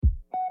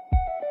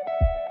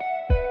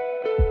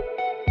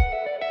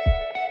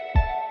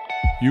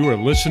You are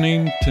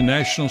listening to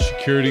National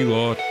Security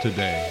Law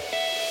Today.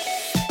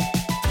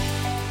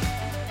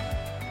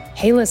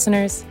 Hey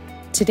listeners,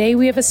 today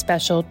we have a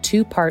special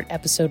two-part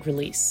episode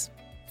release.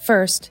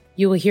 First,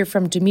 you will hear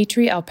from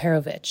Dimitri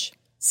Alperovitch,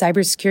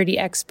 cybersecurity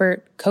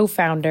expert,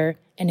 co-founder,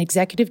 and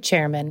executive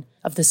chairman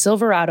of the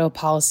Silverado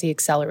Policy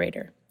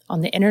Accelerator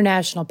on the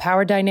international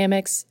power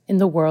dynamics in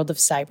the world of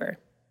cyber.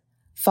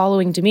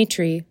 Following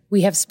Dimitri,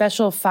 we have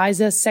special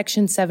FISA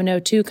Section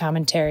 702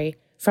 commentary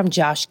from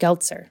Josh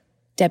Geltzer,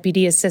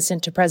 Deputy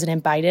Assistant to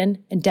President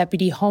Biden and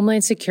Deputy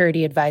Homeland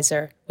Security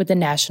Advisor with the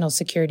National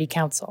Security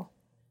Council.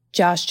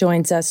 Josh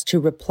joins us to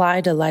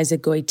reply to Liza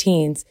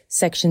Goiteyn's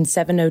Section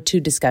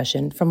 702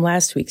 discussion from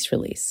last week's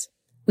release.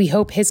 We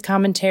hope his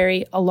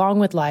commentary, along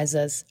with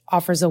Liza's,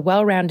 offers a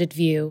well-rounded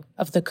view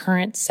of the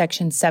current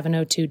Section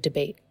 702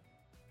 debate.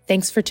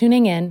 Thanks for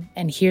tuning in,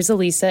 and here's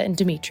Elisa and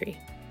Dimitri.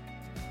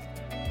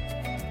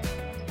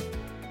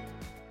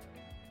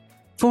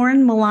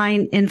 Foreign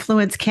malign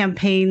influence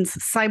campaigns,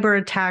 cyber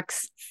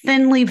attacks,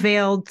 thinly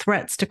veiled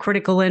threats to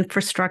critical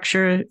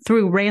infrastructure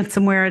through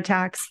ransomware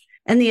attacks,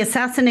 and the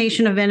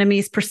assassination of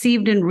enemies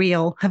perceived and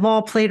real have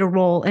all played a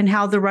role in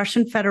how the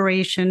Russian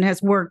Federation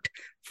has worked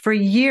for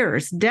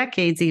years,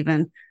 decades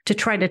even, to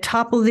try to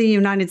topple the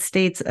United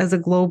States as a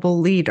global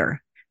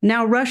leader.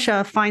 Now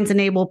Russia finds an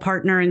able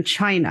partner in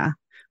China.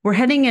 We're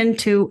heading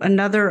into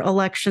another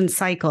election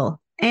cycle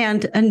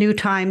and a new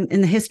time in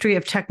the history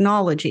of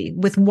technology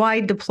with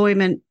wide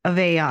deployment of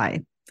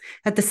AI.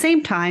 At the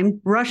same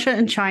time, Russia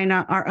and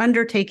China are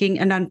undertaking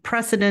an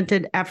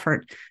unprecedented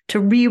effort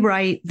to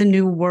rewrite the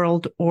new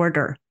world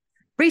order.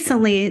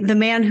 Recently, the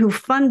man who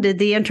funded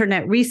the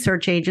Internet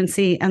Research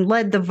Agency and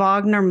led the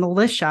Wagner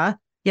militia,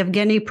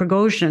 Yevgeny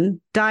Prigozhin,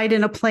 died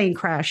in a plane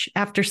crash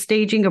after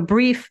staging a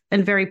brief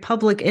and very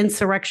public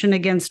insurrection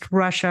against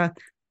Russia.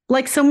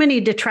 Like so many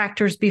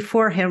detractors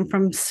before him,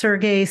 from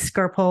Sergei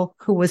Skripal,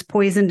 who was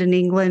poisoned in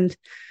England,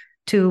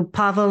 to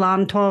Pavel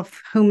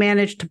Antov, who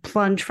managed to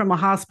plunge from a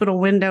hospital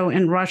window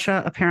in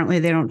Russia. Apparently,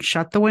 they don't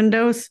shut the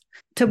windows.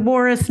 To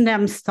Boris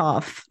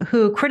Nemtsov,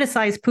 who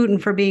criticized Putin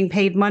for being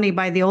paid money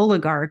by the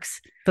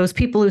oligarchs, those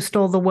people who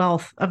stole the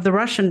wealth of the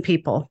Russian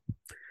people.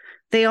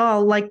 They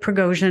all, like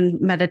Prigozhin,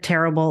 met a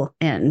terrible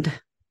end.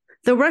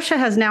 Though Russia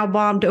has now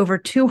bombed over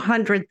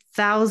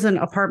 200,000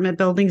 apartment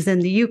buildings in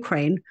the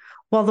Ukraine,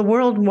 while the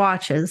world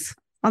watches,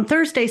 on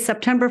Thursday,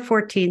 September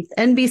 14th,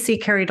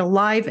 NBC carried a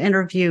live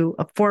interview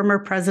of former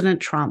President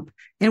Trump,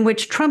 in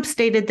which Trump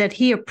stated that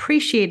he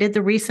appreciated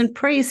the recent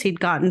praise he'd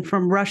gotten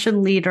from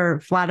Russian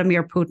leader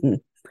Vladimir Putin.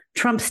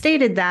 Trump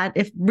stated that,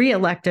 if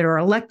reelected or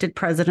elected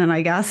president,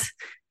 I guess,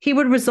 he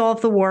would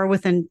resolve the war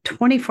within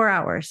 24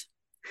 hours.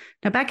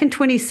 Now, back in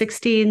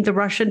 2016, the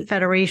Russian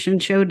Federation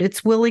showed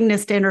its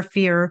willingness to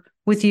interfere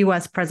with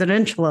U.S.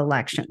 presidential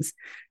elections.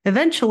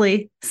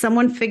 Eventually,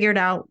 someone figured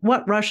out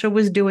what Russia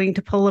was doing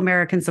to pull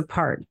Americans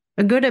apart.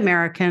 A good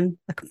American,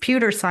 a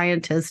computer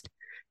scientist,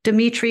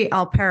 Dimitri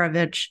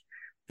Alperovitch,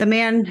 the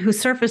man who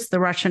surfaced the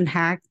Russian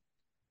hack.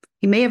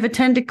 He may have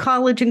attended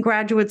college and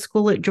graduate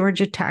school at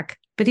Georgia Tech,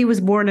 but he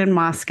was born in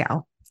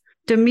Moscow.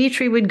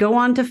 Dimitri would go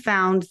on to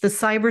found the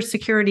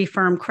cybersecurity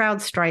firm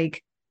CrowdStrike,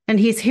 and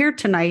he's here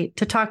tonight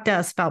to talk to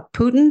us about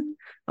Putin,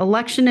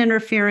 election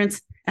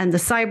interference, and the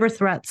cyber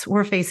threats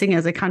we're facing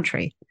as a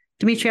country.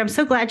 Dimitri, I'm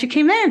so glad you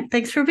came in.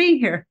 Thanks for being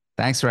here.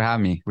 Thanks for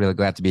having me. Really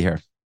glad to be here.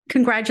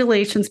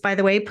 Congratulations, by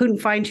the way.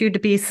 Putin finds you to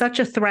be such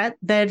a threat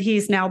that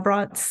he's now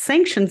brought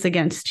sanctions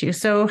against you.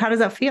 So how does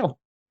that feel?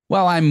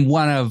 Well, I'm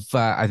one of,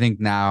 I think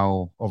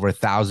now over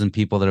 1,000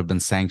 people that have been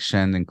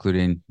sanctioned,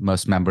 including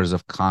most members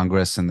of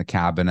Congress and the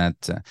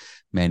cabinet,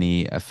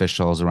 many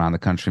officials around the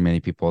country, many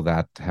people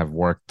that have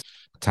worked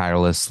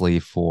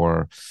tirelessly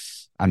for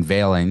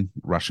unveiling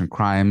Russian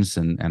crimes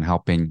and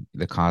helping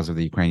the cause of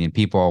the Ukrainian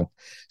people.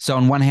 So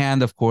on one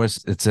hand, of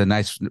course, it's a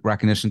nice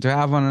recognition to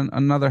have. On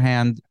another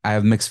hand, I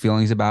have mixed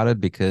feelings about it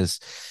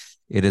because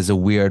it is a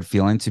weird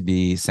feeling to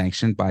be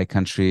sanctioned by a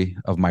country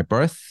of my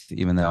birth,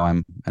 even though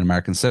I'm an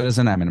American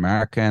citizen, I'm an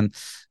American.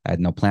 I had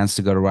no plans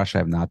to go to Russia.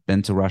 I've not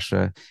been to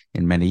Russia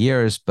in many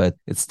years, but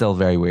it's still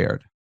very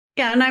weird.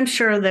 Yeah, and I'm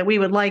sure that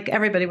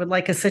everybody would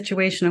like a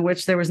situation in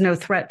which there was no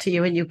threat to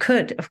you, and you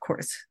could, of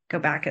course, go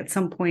back at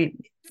some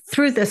point.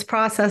 Through this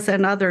process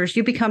and others,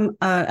 you become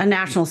a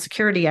national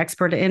security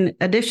expert in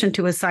addition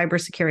to a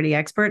cybersecurity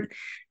expert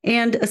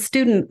and a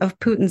student of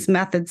Putin's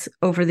methods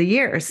over the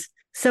years.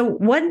 So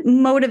what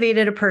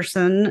motivated a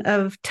person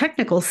of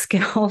technical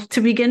skill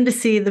to begin to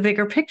see the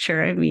bigger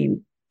picture? I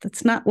mean,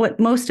 that's not what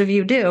most of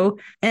you do.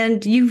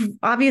 And you've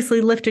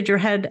obviously lifted your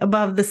head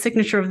above the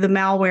signature of the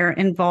malware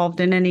involved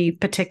in any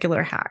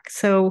particular hack.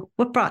 So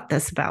what brought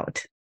this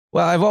about?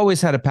 Well, I've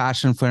always had a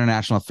passion for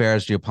international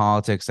affairs,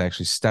 geopolitics. I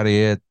actually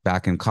studied it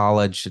back in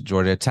college at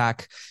Georgia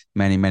Tech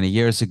many, many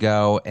years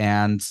ago.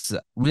 And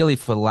really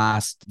for the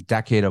last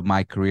decade of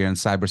my career in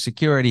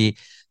cybersecurity,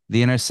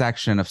 the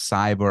intersection of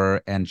cyber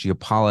and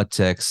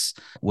geopolitics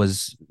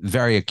was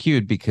very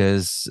acute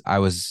because I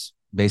was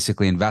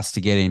basically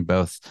investigating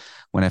both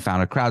when I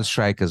founded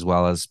CrowdStrike as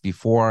well as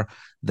before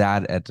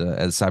that at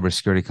a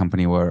cybersecurity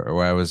company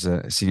where I was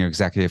a senior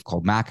executive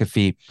called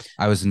McAfee.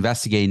 I was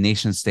investigating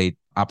nation state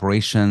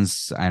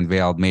operations. I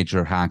unveiled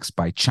major hacks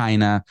by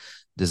China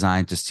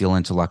designed to steal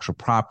intellectual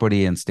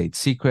property and state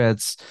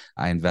secrets.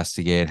 I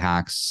investigated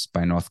hacks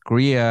by North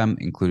Korea,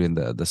 including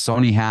the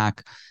Sony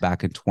hack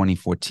back in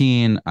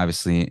 2014.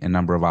 Obviously, a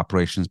number of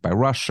operations by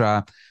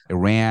Russia,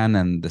 Iran,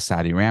 and the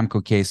Saudi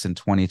Aramco case in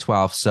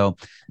 2012. So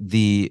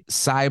the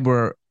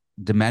cyber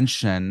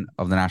dimension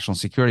of the national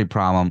security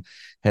problem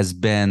has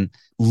been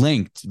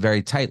linked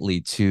very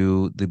tightly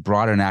to the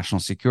broader national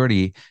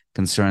security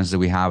concerns that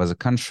we have as a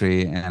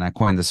country. And I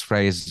coined this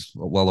phrase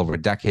well over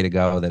a decade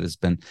ago that has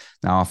been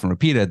now often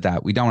repeated,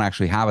 that we don't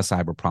actually have a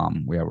cyber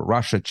problem. We have a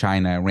Russia,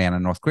 China, Iran,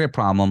 and North Korea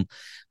problem,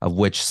 of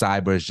which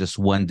cyber is just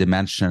one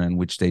dimension in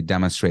which they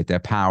demonstrate their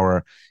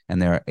power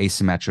and their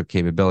asymmetric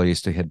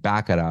capabilities to hit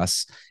back at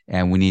us.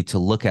 And we need to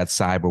look at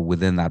cyber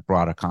within that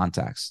broader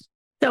context.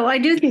 So I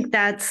do think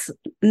that's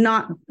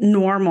not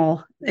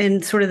normal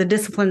in sort of the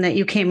discipline that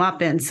you came up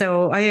in.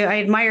 So I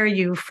admire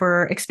you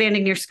for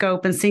expanding your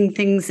scope and seeing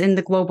things in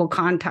the global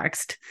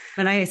context.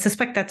 And I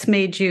suspect that's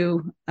made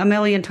you a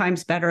million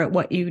times better at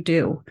what you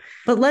do.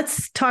 But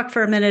let's talk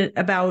for a minute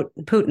about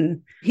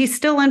Putin. He's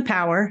still in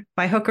power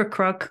by hook or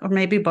crook, or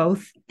maybe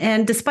both.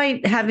 And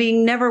despite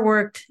having never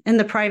worked in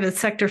the private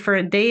sector for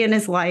a day in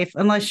his life,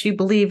 unless you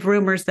believe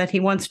rumors that he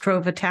once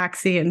drove a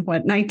taxi in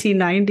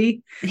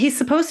 1990, he's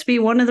supposed to be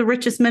one of the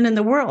richest men in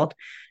the world.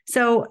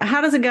 So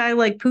how does a guy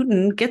like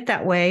Putin get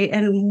that way?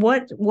 And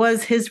what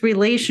was his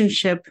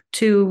relationship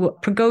to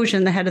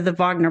Prigozhin, the head of the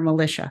Wagner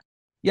militia?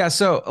 Yeah,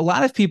 so a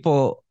lot of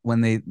people,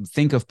 when they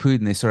think of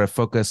Putin, they sort of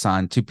focus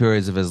on two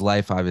periods of his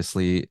life.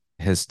 Obviously,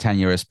 his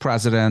tenure as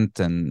president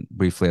and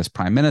briefly as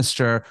prime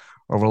minister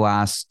over the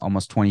last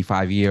almost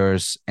 25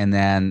 years, and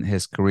then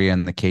his career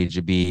in the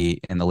KGB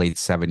in the late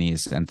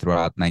 70s and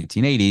throughout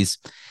 1980s.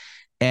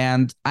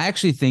 And I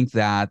actually think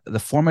that the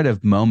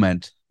formative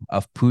moment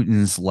of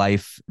Putin's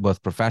life,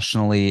 both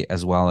professionally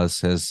as well as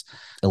his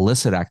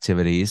illicit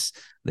activities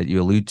that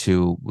you allude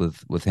to,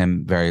 with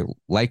him very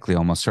likely,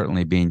 almost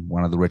certainly being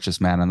one of the richest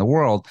men in the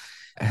world,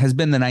 has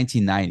been the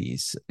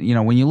 1990s. You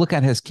know, when you look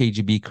at his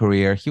KGB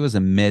career, he was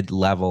a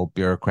mid-level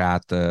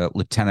bureaucrat, a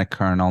lieutenant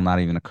colonel, not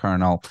even a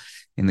colonel,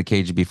 in the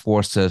KGB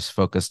forces,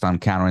 focused on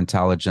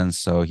counterintelligence.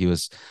 So he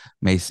was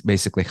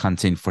basically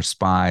hunting for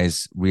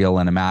spies, real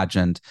and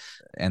imagined.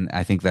 And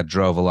I think that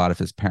drove a lot of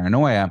his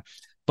paranoia.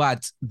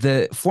 But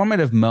the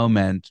formative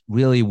moment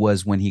really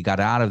was when he got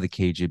out of the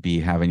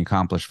KGB, having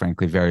accomplished,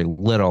 frankly, very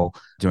little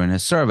during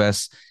his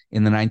service.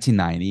 In the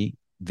 1990s,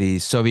 the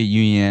Soviet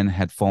Union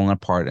had fallen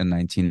apart in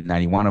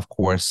 1991, of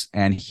course,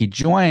 and he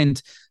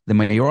joined the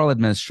mayoral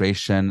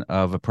administration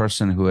of a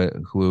person who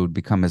would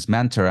become his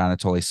mentor,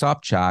 Anatoly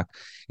Sobchak,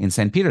 in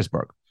St.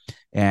 Petersburg.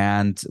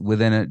 And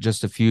within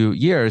just a few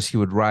years, he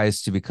would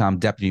rise to become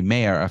deputy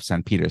mayor of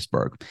St.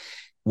 Petersburg.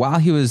 While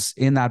he was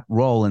in that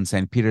role in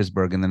St.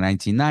 Petersburg in the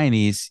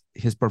 1990s,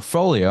 his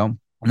portfolio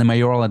in the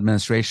mayoral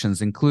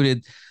administrations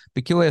included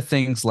peculiar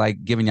things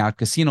like giving out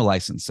casino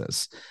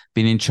licenses,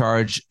 being in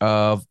charge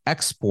of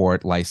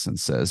export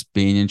licenses,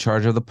 being in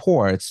charge of the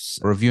ports,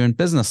 reviewing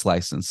business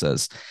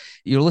licenses.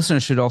 Your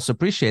listeners should also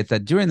appreciate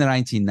that during the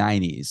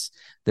 1990s,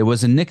 there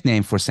was a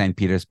nickname for St.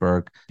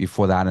 Petersburg.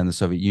 Before that, in the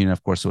Soviet Union,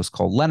 of course, it was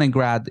called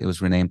Leningrad. It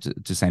was renamed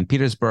to St.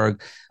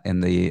 Petersburg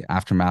in the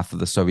aftermath of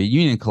the Soviet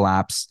Union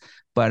collapse.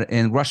 But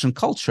in Russian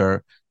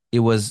culture, it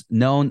was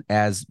known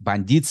as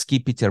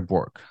Banditsky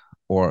Peterburg,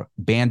 or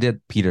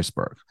Bandit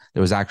Petersburg.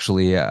 There was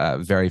actually a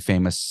very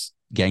famous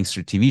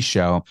gangster TV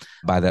show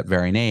by that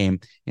very name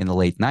in the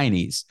late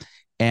 90s.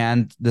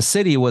 And the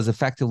city was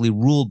effectively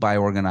ruled by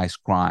organized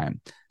crime.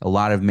 A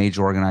lot of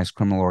major organized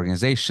criminal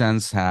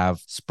organizations have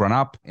sprung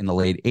up in the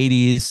late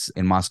 80s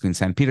in Moscow and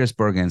St.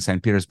 Petersburg, and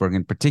St. Petersburg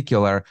in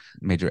particular,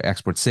 major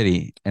export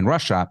city in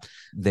Russia.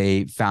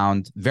 They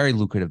found very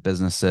lucrative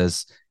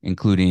businesses,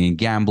 including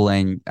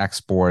gambling,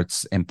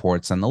 exports,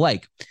 imports, and the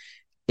like.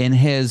 In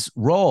his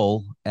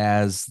role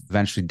as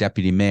eventually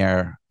deputy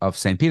mayor of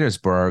St.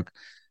 Petersburg,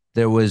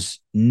 there was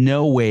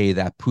no way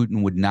that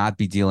Putin would not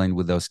be dealing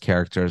with those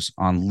characters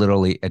on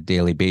literally a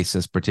daily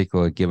basis,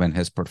 particularly given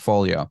his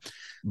portfolio.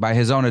 By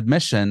his own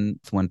admission,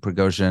 when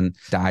Prigozhin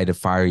died a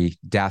fiery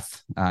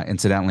death,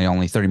 incidentally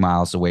only 30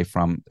 miles away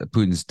from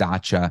Putin's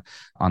dacha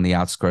on the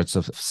outskirts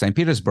of St.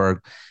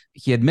 Petersburg,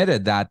 he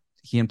admitted that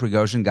he and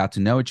Prigozhin got to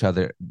know each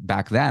other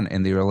back then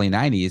in the early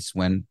 90s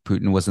when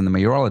Putin was in the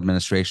mayoral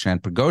administration.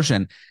 And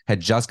Prigozhin had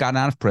just gotten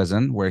out of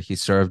prison, where he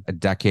served a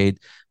decade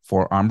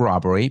for armed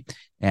robbery,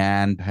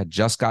 and had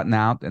just gotten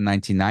out in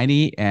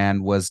 1990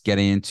 and was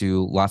getting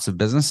into lots of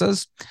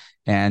businesses.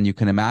 And you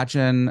can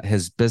imagine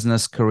his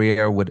business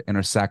career would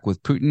intersect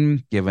with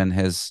Putin, given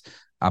his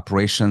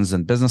operations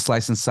and business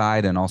license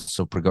side. And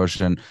also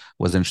Prigozhin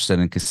was interested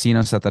in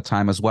casinos at the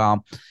time as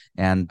well,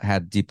 and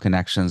had deep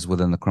connections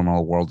within the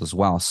criminal world as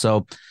well.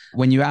 So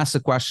when you ask the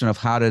question of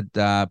how did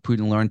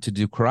Putin learn to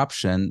do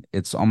corruption,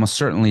 it's almost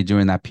certainly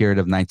during that period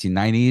of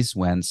 1990s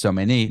when so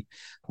many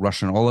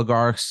Russian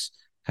oligarchs,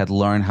 had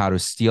learned how to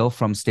steal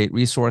from state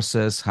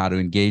resources, how to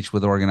engage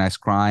with organized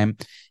crime.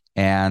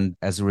 And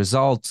as a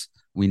result,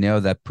 we know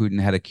that Putin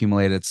had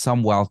accumulated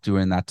some wealth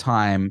during that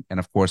time. And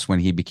of course, when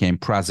he became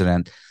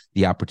president,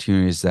 the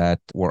opportunities that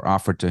were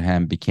offered to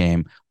him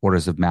became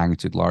orders of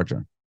magnitude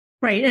larger.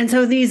 Right. And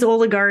so these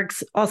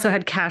oligarchs also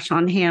had cash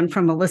on hand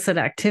from illicit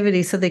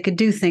activity, so they could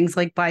do things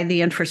like buy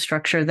the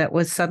infrastructure that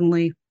was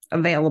suddenly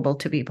available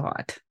to be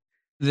bought.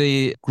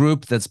 The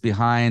group that's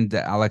behind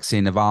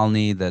Alexei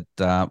Navalny,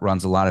 that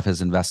runs a lot of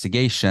his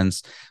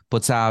investigations,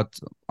 puts out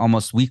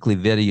almost weekly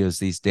videos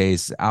these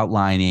days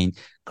outlining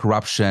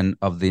corruption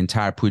of the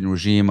entire Putin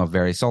regime, of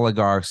various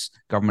oligarchs,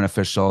 government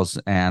officials,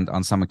 and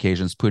on some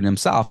occasions, Putin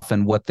himself.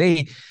 And what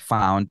they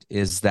found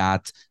is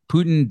that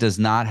Putin does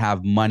not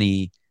have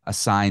money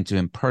assigned to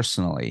him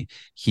personally.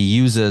 He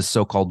uses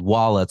so-called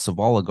wallets of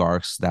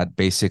oligarchs that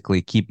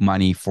basically keep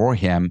money for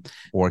him,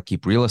 or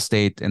keep real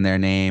estate in their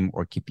name,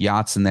 or keep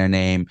yachts in their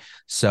name.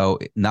 So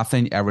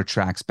nothing ever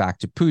tracks back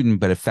to Putin,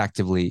 but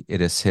effectively it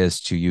is his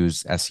to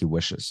use as he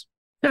wishes.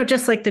 So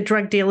just like the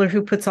drug dealer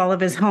who puts all of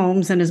his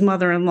homes in his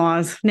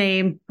mother-in-law's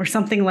name or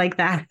something like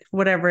that,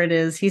 whatever it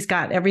is, he's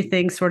got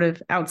everything sort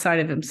of outside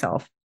of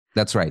himself.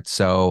 That's right.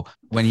 So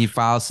when he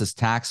files his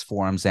tax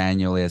forms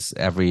annually, as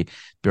every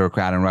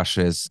bureaucrat in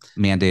Russia is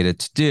mandated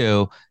to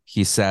do,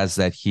 he says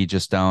that he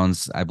just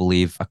owns, I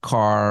believe, a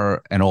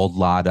car, an old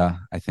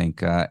Lada, I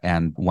think,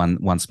 and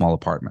one small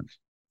apartment.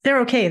 They're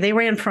okay. They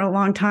ran for a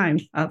long time,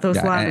 those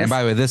Ladas. And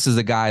by the way, this is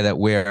a guy that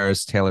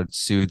wears tailored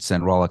suits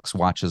and Rolex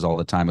watches all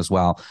the time as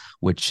well,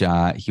 which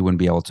he wouldn't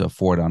be able to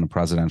afford on a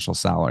presidential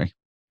salary.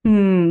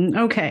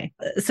 Okay.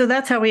 So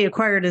that's how he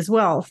acquired his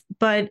wealth.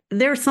 But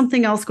there's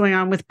something else going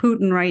on with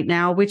Putin right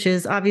now, which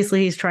is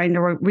obviously he's trying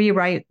to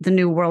rewrite the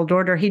new world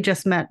order. He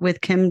just met with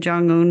Kim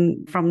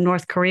Jong-un from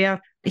North Korea.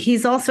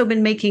 He's also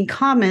been making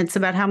comments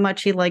about how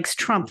much he likes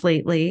Trump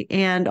lately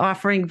and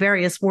offering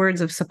various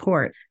words of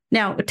support.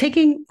 Now,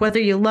 taking whether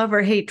you love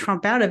or hate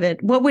Trump out of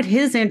it, what would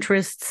his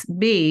interests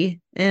be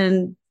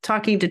in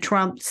talking to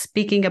Trump,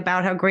 speaking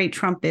about how great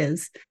Trump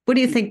is? What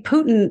do you think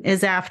Putin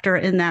is after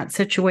in that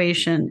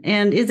situation?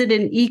 And is it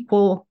an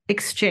equal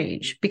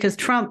exchange? Because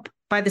Trump,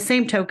 by the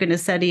same token,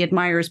 has said he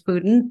admires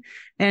Putin,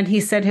 and he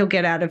said he'll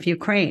get out of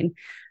Ukraine.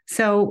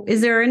 So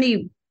is there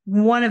any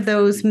one of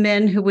those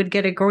men who would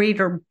get a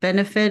greater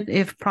benefit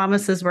if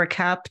promises were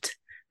kept?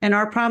 And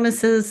are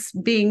promises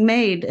being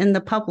made in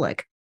the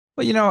public?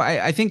 Well,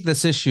 I think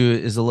this issue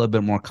is a little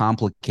bit more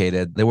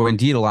complicated. There were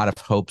indeed a lot of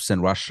hopes in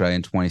Russia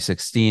in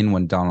 2016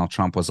 when Donald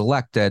Trump was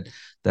elected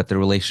that the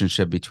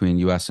relationship between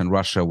U.S. and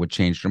Russia would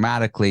change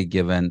dramatically,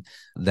 given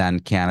then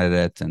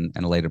candidate and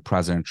later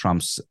President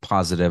Trump's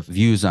positive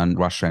views on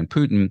Russia and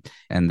Putin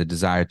and the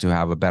desire to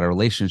have a better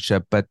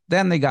relationship. But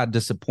then they got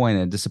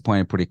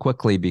disappointed pretty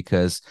quickly,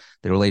 because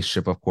the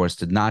relationship, of course,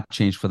 did not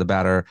change for the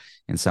better.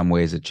 In some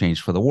ways, it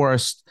changed for the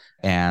worst.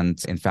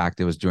 And in fact,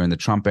 it was during the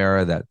Trump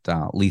era that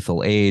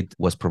lethal aid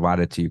was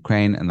provided to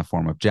Ukraine in the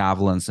form of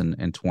javelins in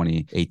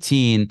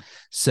 2018.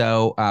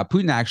 So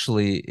Putin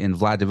actually, in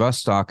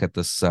Vladivostok at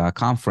this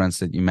conference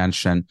that you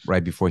mentioned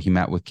right before he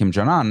met with Kim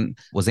Jong-un,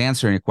 was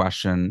answering a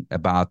question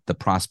about the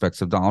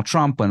prospects of Donald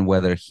Trump and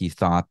whether he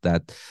thought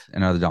that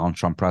another Donald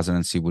Trump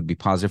presidency would be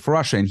positive for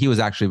Russia. And he was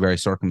actually very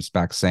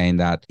circumspect, saying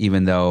that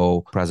even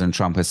though President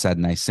Trump has said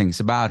nice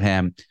things about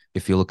him,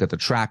 if you look at the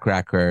track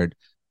record,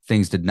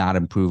 things did not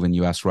improve in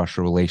U.S.-Russia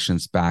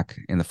relations back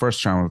in the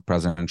first term of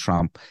President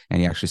Trump.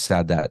 And he actually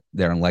said that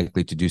they're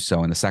unlikely to do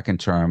so in the second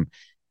term,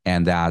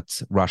 and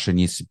that Russia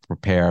needs to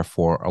prepare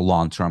for a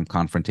long-term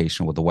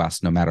confrontation with the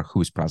West, no matter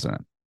who's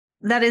president.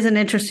 That is an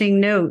interesting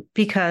note,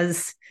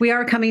 because we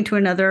are coming to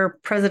another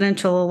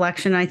presidential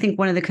election. I think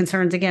one of the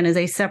concerns, again, is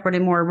a separate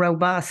and more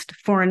robust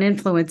foreign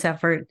influence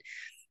effort.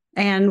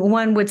 And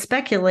one would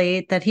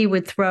speculate that he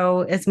would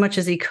throw as much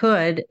as he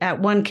could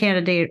at one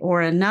candidate or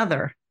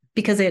another,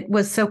 because it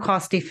was so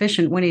cost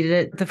efficient when he did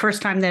it the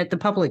first time that the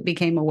public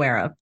became aware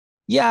of.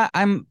 Yeah,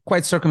 I'm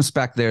quite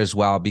circumspect there as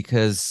well,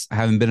 because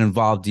having been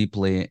involved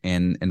deeply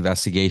in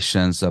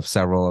investigations of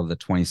several of the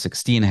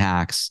 2016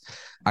 hacks,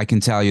 I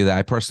can tell you that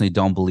I personally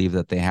don't believe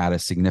that they had a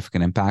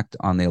significant impact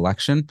on the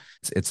election.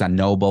 It's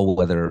unknowable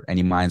whether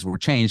any minds were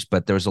changed,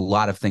 but there's a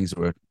lot of things that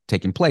were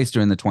taking place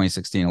during the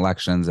 2016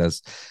 elections.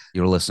 As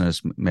your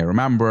listeners may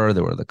remember,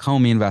 there were the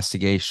Comey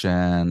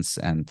investigations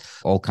and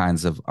all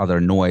kinds of other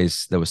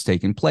noise that was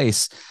taking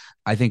place.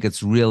 I think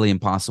it's really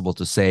impossible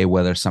to say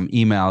whether some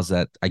emails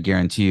that I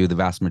guarantee you the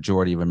vast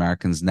majority of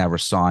Americans never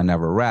saw and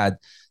never read,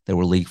 that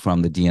were leaked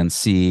from the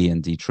DNC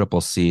and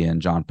DCCC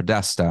and John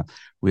Podesta,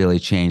 really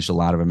changed a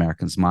lot of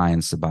Americans'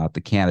 minds about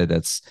the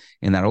candidates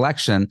in that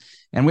election.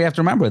 And we have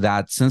to remember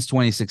that since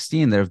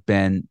 2016, there have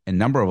been a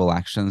number of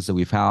elections that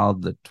we've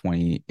held: the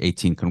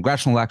 2018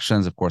 congressional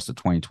elections, of course, the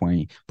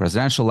 2020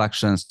 presidential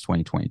elections,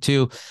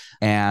 2022,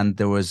 and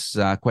there was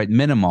quite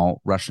minimal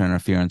Russian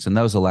interference in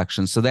those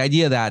elections. So the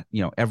idea that,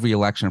 every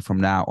election from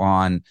now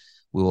on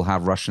we will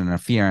have Russian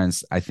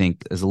interference, I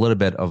think, is a little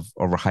bit of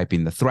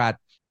overhyping the threat.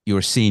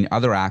 you're seeing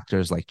other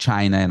actors like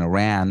China and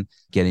Iran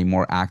getting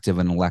more active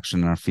in election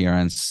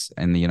interference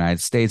in the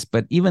United States.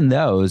 But even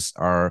those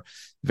are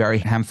very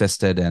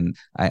ham-fisted and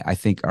I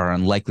think are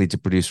unlikely to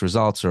produce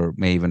results or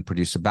may even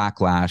produce a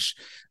backlash.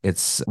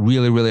 It's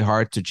really, really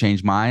hard to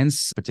change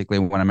minds,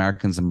 particularly when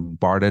Americans are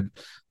bombarded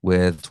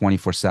with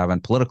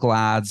 24/7 political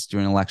ads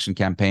during election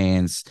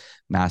campaigns,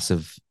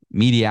 massive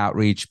media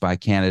outreach by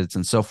candidates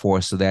and so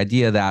forth. So the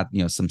idea that,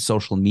 some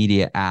social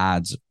media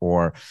ads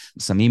or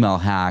some email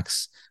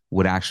hacks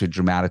would actually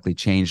dramatically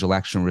change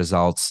election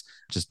results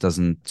just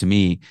doesn't, to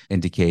me,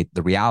 indicate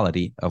the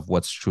reality of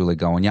what's truly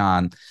going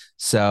on.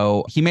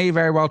 So he may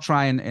very well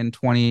try in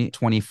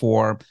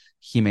 2024.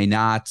 He may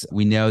not.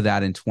 We know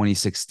that in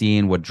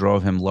 2016, what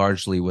drove him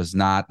largely was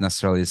not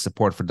necessarily the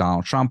support for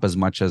Donald Trump as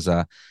much as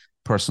a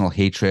personal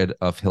hatred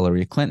of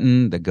Hillary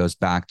Clinton that goes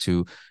back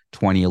to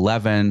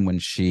 2011 when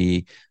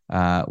she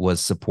was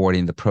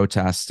supporting the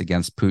protests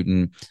against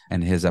Putin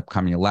and his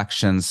upcoming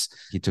elections.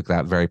 He took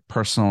that very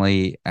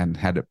personally and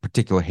had a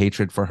particular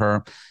hatred for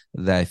her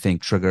that I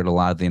think triggered a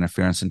lot of the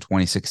interference in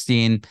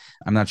 2016.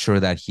 I'm not sure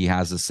that he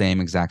has the same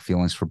exact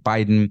feelings for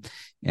Biden.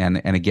 And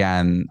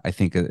again, I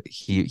think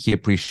he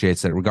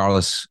appreciates that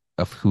regardless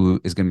of who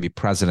is going to be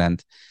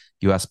president,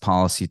 U.S.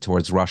 policy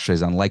towards Russia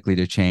is unlikely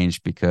to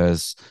change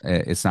because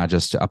it's not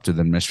just up to the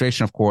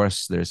administration, of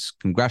course. There's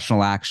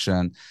congressional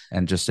action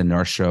and just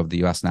inertia of the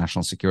U.S.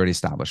 national security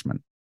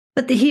establishment.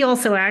 But he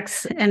also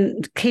acts,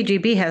 and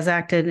KGB has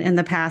acted in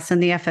the past,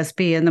 and the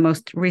FSB in the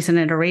most recent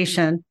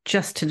iteration,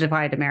 just to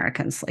divide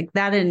Americans. Like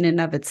that in and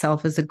of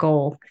itself is a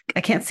goal.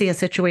 I can't see a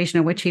situation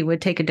in which he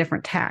would take a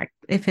different tack.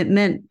 If it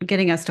meant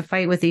getting us to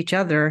fight with each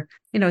other,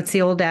 it's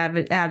the old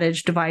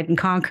adage, divide and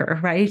conquer,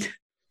 right?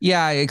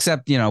 Yeah,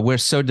 except, we're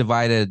so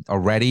divided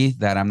already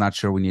that I'm not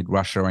sure we need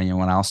Russia or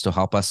anyone else to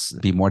help us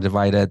be more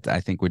divided. I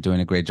think we're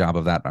doing a great job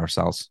of that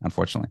ourselves,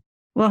 unfortunately.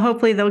 Well,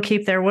 hopefully they'll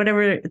keep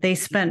whatever they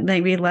spent,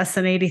 maybe less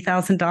than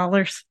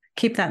 $80,000,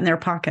 keep that in their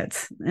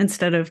pockets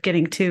instead of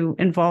getting too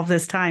involved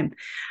this time.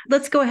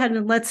 Let's go ahead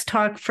and let's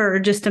talk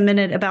for just a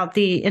minute about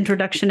the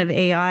introduction of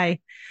AI.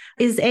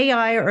 Is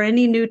AI or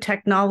any new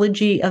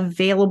technology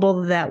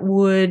available that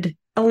would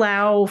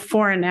allow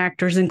foreign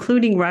actors,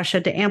 including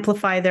Russia, to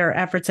amplify their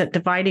efforts at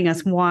dividing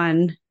us,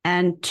 one?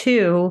 And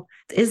two,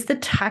 is the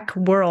tech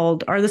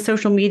world, are the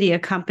social media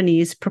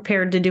companies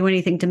prepared to do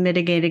anything to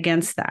mitigate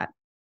against that?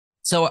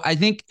 So I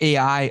think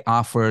AI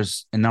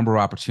offers a number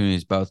of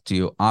opportunities, both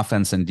to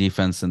offense and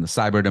defense in the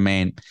cyber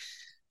domain.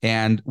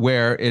 And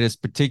where it is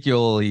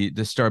particularly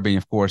disturbing,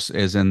 of course,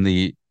 is in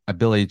the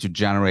ability to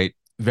generate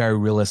very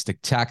realistic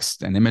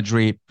text and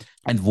imagery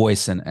and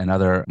voice and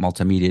other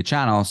multimedia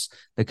channels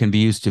that can be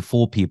used to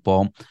fool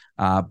people,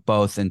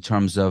 both in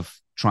terms of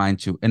trying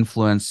to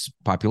influence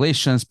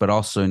populations, but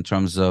also in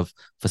terms of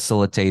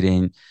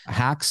facilitating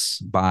hacks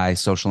by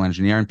social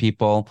engineering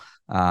people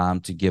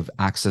to give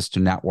access to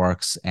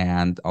networks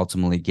and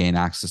ultimately gain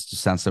access to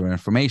sensitive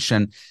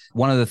information.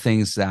 One of the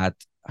things that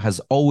has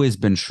always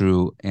been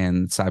true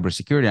in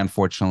cybersecurity,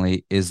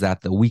 unfortunately, is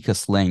that the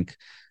weakest link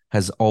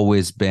has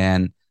always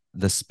been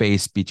the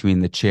space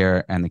between the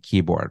chair and the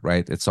keyboard,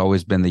 right? It's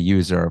always been the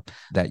user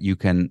that you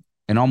can,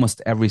 in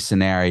almost every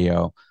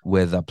scenario,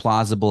 with a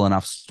plausible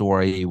enough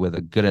story, with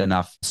a good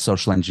enough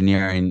social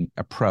engineering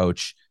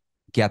approach,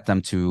 get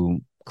them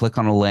to click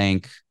on a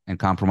link and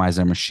compromise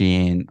their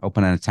machine,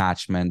 open an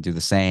attachment, do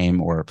the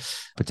same, or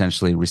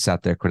potentially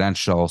reset their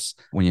credentials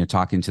when you're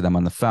talking to them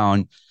on the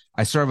phone.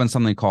 I serve on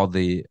something called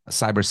the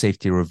Cyber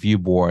Safety Review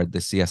Board, the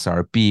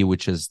CSRB,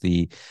 which is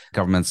the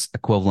government's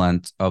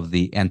equivalent of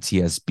the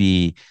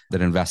NTSB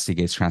that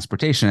investigates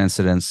transportation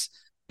incidents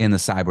in the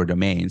cyber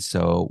domain.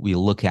 So we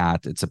look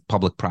at, it's a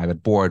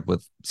public-private board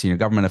with senior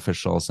government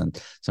officials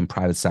and some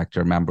private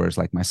sector members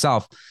like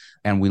myself.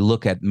 And we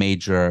look at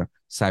major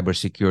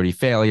cybersecurity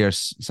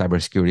failures,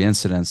 cybersecurity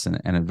incidents, and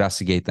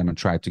investigate them and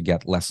try to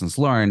get lessons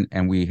learned.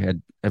 And we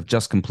have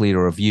just completed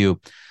a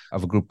review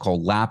of a group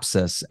called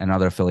Lapsus and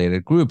other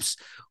affiliated groups,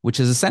 which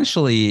is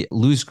essentially a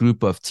loose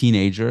group of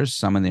teenagers,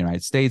 some in the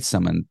United States,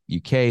 some in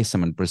UK,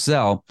 some in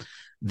Brazil,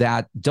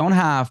 that don't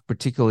have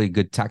particularly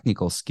good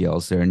technical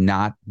skills. They're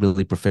not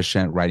really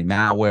proficient at writing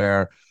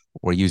malware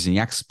or using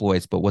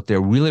exploits, but what they're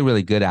really,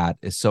 really good at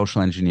is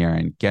social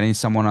engineering, getting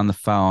someone on the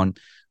phone,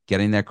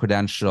 getting their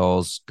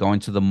credentials, going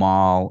to the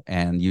mall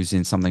and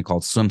using something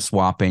called SIM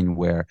swapping,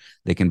 where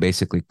they can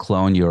basically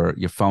clone your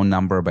phone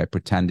number by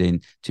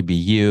pretending to be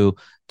you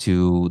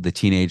to the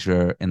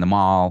teenager in the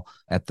mall,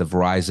 at the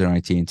Verizon or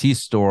AT&T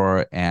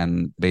store,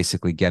 and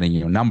basically getting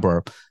your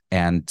number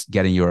and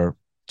getting your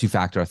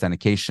two-factor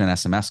authentication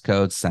SMS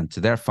codes sent to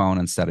their phone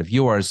instead of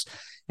yours.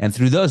 And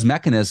through those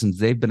mechanisms,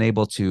 they've been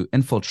able to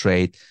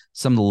infiltrate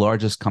some of the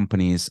largest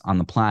companies on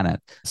the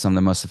planet, some of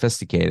the most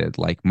sophisticated,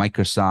 like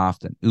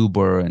Microsoft and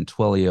Uber and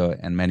Twilio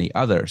and many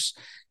others.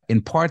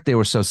 In part, they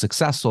were so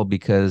successful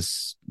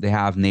because they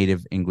have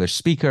native English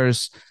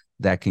speakers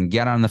that can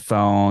get on the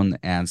phone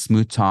and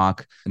smooth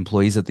talk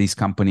employees at these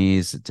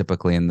companies,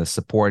 typically in the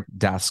support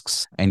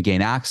desks, and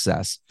gain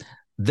access.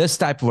 This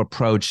type of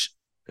approach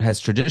has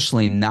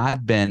traditionally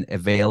not been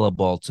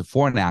available to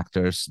foreign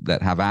actors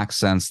that have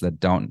accents, that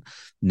don't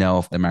know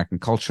of the American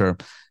culture,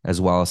 as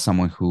well as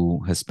someone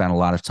who has spent a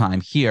lot of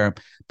time here.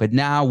 But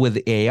now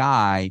with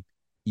AI,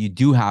 you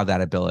do have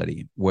that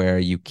ability where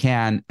you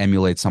can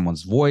emulate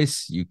someone's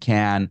voice. You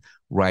can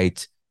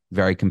write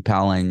very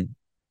compelling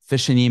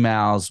phishing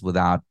emails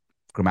without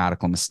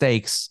grammatical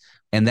mistakes.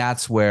 And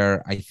that's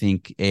where I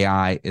think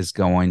AI is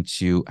going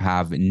to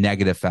have a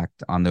negative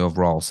effect on the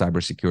overall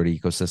cybersecurity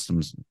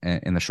ecosystems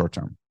in the short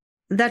term.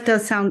 That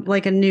does sound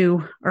like a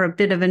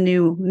bit of a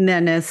new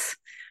menace.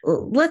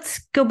 Let's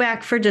go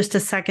back for just a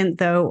second,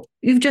 though.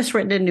 You've just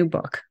written a new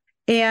book.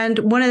 And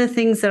one of the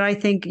things that I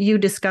think you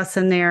discuss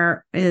in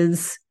there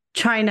is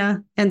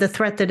China and the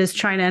threat that is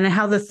China, and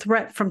how the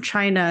threat from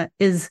China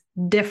is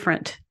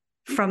different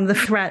from the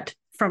threat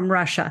from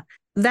Russia.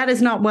 That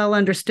is not well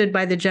understood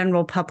by the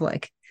general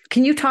public.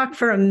 Can you talk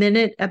for a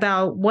minute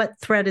about what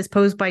threat is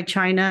posed by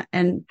China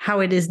and how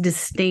it is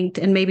distinct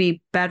and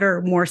maybe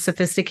better, more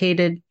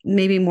sophisticated,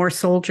 maybe more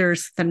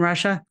soldiers than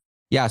Russia?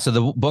 Yeah, so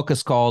the book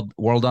is called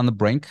World on the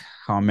Brink,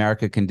 How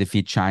America Can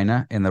Defeat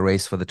China in the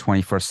Race for the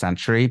 21st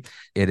Century.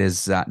 It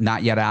is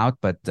not yet out,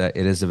 but it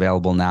is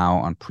available now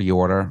on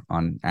pre-order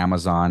on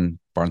Amazon,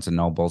 Barnes &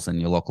 Nobles,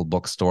 and your local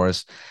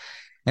bookstores.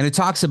 And it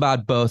talks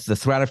about both the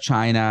threat of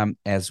China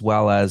as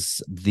well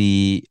as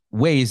the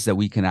ways that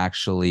we can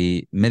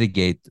actually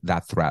mitigate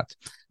that threat.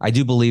 I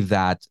do believe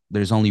that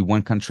there's only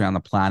one country on the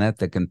planet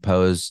that can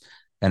pose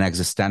an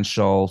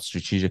existential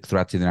strategic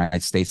threat to the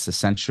United States this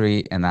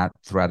century, and that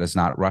threat is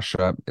not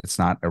Russia, it's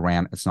not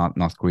Iran, it's not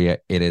North Korea,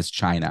 it is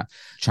China.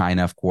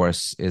 China, of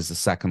course, is the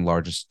second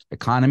largest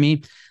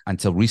economy.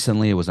 Until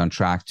recently, it was on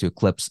track to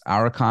eclipse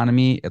our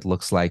economy. It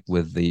looks like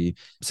with the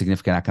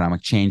significant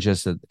economic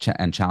changes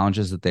and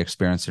challenges that they're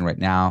experiencing right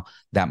now,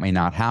 that may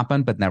not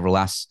happen, but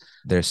nevertheless,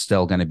 they're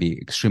still going to be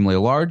extremely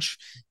large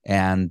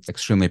and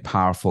extremely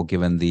powerful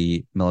given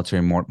the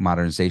military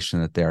modernization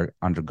that they're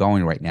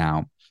undergoing right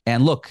now.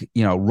 And look,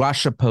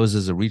 Russia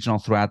poses a regional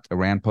threat.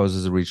 Iran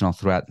poses a regional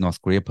threat. North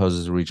Korea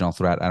poses a regional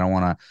threat. I don't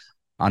want to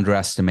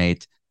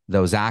underestimate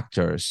those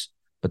actors,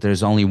 but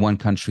there's only one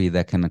country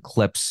that can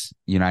eclipse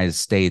the United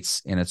States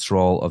in its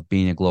role of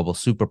being a global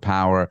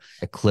superpower,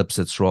 eclipse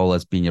its role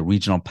as being a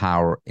regional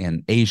power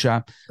in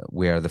Asia,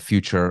 where the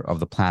future of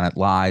the planet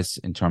lies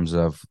in terms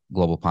of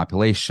global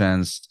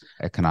populations,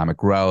 economic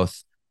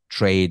growth,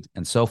 trade,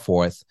 and so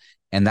forth.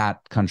 And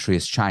that country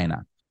is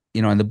China.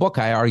 In the book,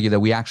 I argue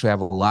that we actually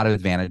have a lot of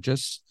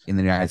advantages in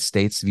the United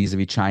States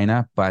vis-a-vis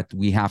China, but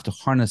we have to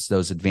harness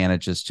those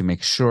advantages to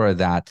make sure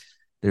that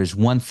there's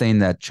one thing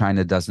that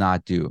China does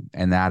not do,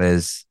 and that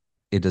is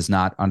it does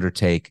not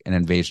undertake an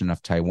invasion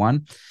of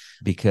Taiwan,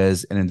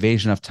 because an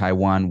invasion of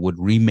Taiwan would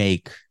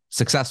remake,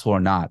 successful or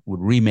not, would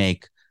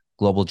remake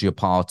global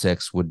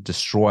geopolitics, would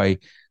destroy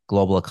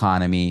global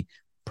economy,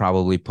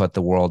 probably put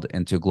the world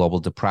into global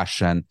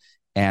depression,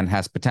 and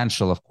has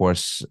potential, of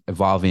course,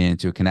 evolving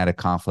into a kinetic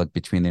conflict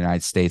between the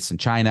United States and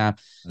China,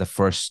 the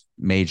first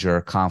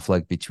major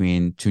conflict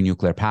between two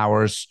nuclear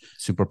powers,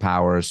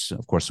 superpowers.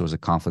 Of course, there was a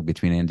conflict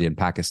between India and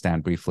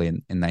Pakistan briefly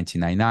in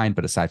 1999.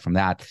 But aside from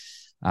that,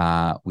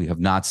 we have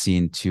not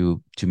seen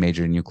two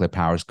major nuclear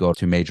powers go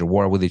to major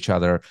war with each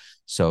other.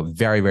 So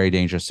very, very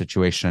dangerous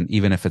situation.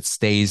 Even if it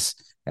stays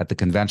at the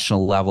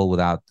conventional level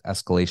without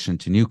escalation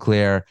to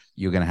nuclear,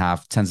 you're going to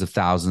have tens of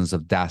thousands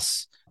of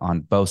deaths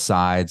on both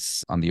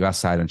sides, on the US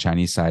side and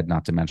Chinese side,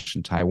 not to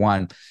mention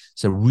Taiwan.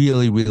 It's a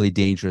really, really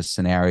dangerous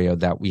scenario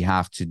that we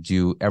have to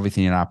do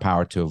everything in our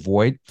power to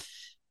avoid.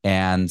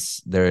 And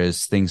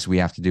there's things we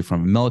have to do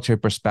from a military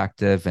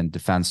perspective and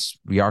defense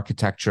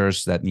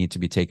re-architectures that need to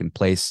be taken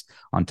place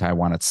on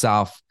Taiwan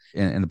itself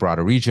in the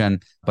broader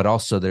region. But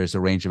also there's a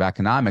range of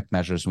economic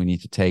measures we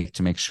need to take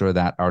to make sure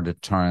that our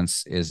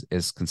deterrence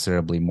is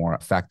considerably more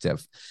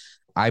effective.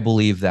 I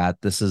believe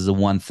that this is the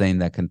one thing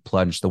that can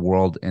plunge the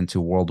world into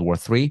World War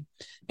III.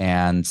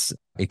 And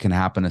it can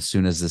happen as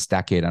soon as this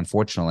decade,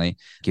 unfortunately,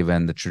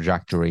 given the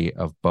trajectory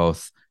of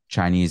both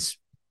Chinese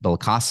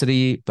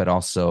bellicosity, but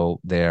also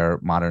their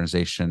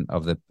modernization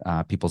of the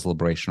People's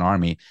Liberation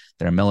Army,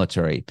 their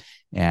military.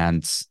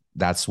 And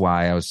that's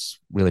why I was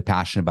really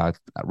passionate about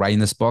writing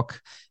this book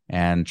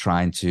and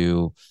trying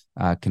to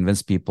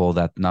convince people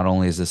that not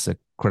only is this a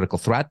critical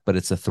threat, but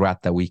it's a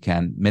threat that we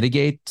can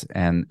mitigate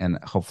and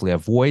hopefully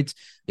avoid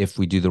if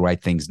we do the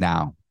right things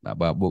now.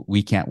 But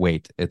we can't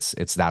wait. It's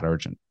that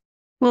urgent.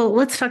 Well,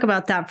 let's talk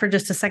about that for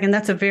just a second.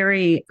 That's a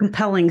very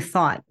compelling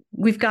thought.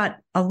 We've got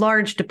a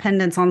large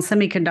dependence on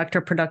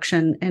semiconductor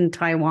production in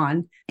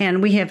Taiwan,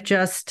 and we have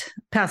just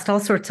passed all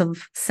sorts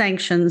of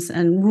sanctions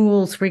and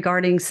rules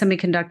regarding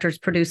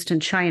semiconductors produced in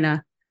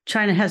China.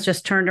 China has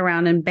just turned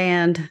around and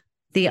banned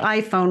the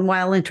iPhone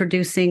while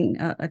introducing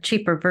a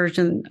cheaper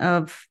version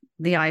of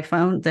the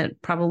iPhone that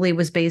probably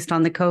was based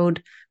on the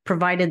code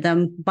provided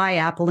them by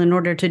Apple in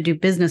order to do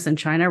business in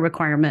China,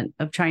 requirement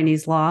of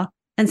Chinese law.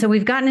 And so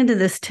we've gotten into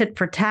this tit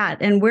for tat,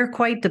 and we're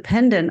quite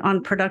dependent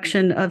on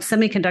production of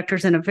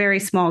semiconductors in a very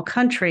small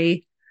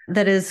country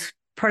that is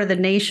part of the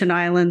Nation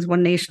Islands,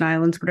 One Nation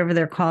Islands, whatever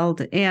they're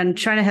called. And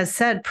China has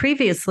said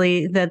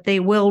previously that they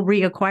will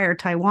reacquire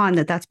Taiwan,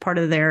 that's part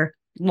of their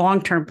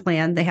long-term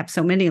plan. They have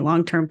so many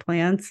long-term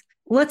plans.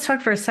 Let's talk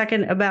for a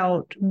second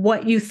about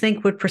what you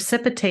think would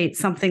precipitate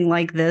something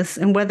like this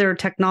and whether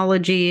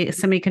technology,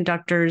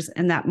 semiconductors,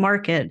 and that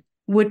market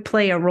would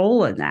play a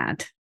role in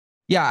that.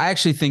 Yeah, I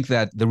actually think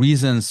that the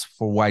reasons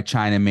for why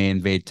China may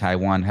invade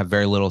Taiwan have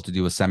very little to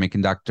do with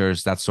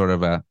semiconductors. That's sort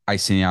of a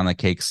icing on the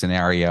cake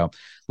scenario.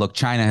 Look,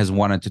 China has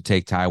wanted to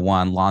take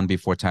Taiwan long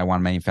before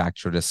Taiwan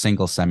manufactured a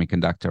single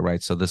semiconductor,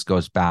 right? So this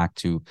goes back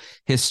to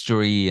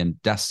history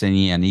and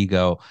destiny and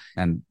ego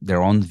and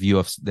their own view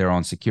of their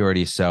own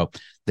security. So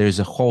there's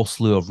a whole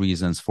slew of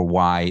reasons for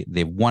why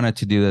they wanted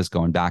to do this,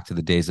 going back to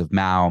the days of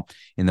Mao.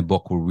 In the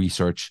book, we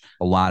research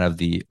a lot of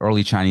the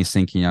early Chinese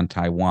thinking on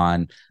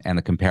Taiwan and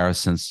the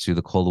comparisons to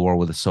the Cold War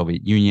with the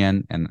Soviet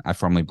Union. And I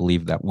firmly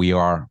believe that we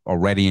are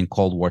already in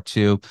Cold War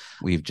II.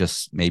 We've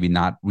just maybe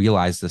not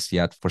realized this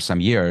yet for some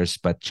years,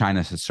 but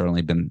China has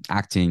certainly been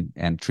acting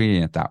and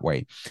treating it that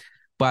way.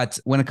 But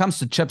when it comes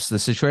to chips, the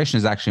situation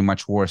is actually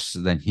much worse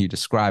than you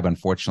describe,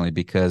 unfortunately,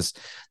 because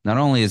not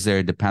only is there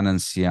a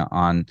dependency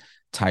on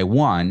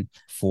Taiwan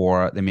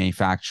for the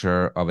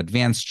manufacture of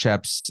advanced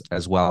chips,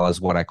 as well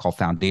as what I call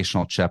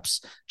foundational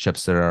chips,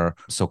 chips that are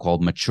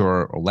so-called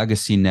mature or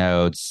legacy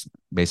nodes,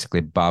 basically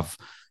above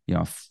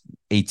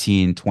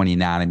 18, 20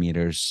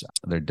 nanometers.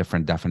 There are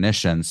different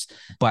definitions.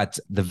 But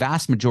the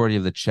vast majority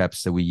of the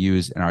chips that we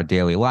use in our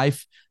daily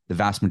life, the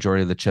vast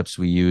majority of the chips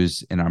we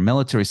use in our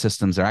military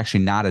systems are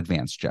actually not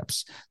advanced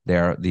chips.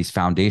 They're these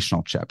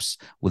foundational chips,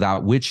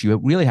 without which you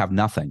really have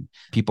nothing.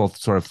 People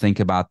sort of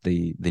think about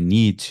the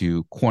need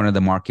to corner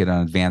the market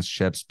on advanced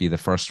chips, be the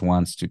first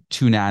ones to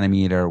 2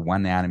 nanometer,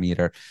 1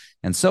 nanometer,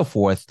 and so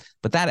forth.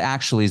 But that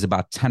actually is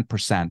about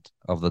 10%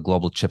 of the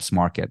global chips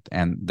market.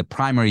 And the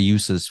primary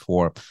uses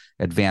for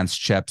advanced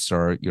chips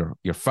are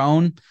your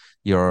phone,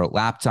 your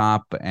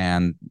laptop,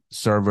 and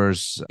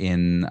servers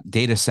in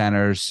data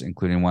centers,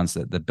 including ones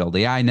that build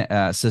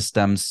AI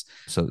systems,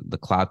 so the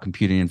cloud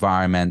computing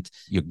environment,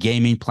 your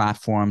gaming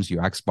platforms,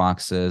 your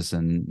Xboxes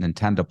and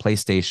Nintendo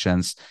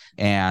PlayStations,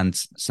 and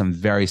some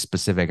very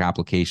specific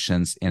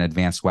applications in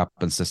advanced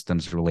weapon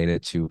systems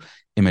related to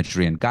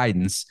imagery and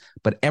guidance.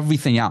 But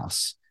everything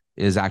else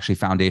is actually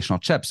foundational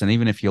chips. And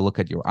even if you look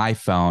at your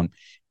iPhone,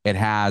 it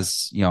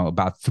has,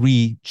 about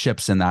 3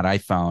 chips in that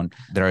iPhone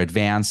that are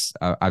advanced,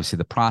 obviously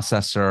the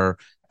processor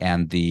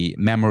and the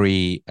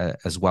memory,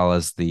 as well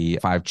as the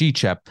 5G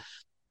chip.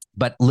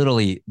 But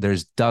literally,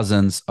 there's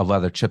dozens of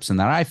other chips in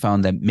that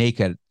iPhone that make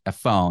it a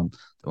phone.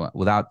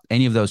 Without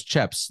any of those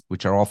chips,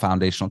 which are all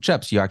foundational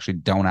chips, you actually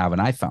don't have an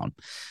iPhone.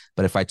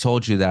 But if I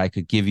told you that I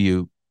could give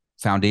you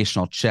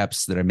foundational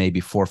chips that are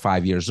maybe 4 or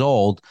 5 years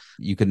old,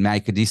 you could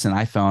make a decent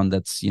iPhone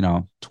that's,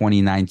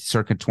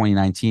 circa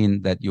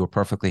 2019 that you were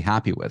perfectly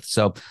happy with.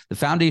 So the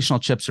foundational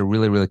chips are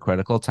really, really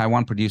critical.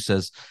 Taiwan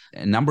produces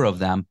a number of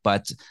them,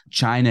 but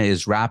China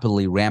is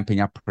rapidly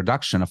ramping up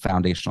production of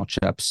foundational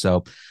chips.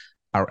 So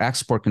our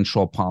export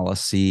control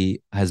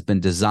policy has been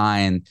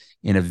designed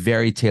in a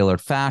very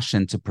tailored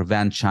fashion to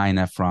prevent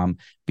China from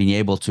being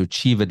able to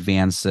achieve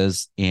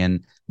advances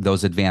in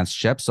those advanced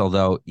chips,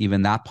 although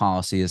even that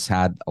policy has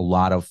had a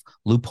lot of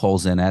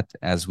loopholes in it,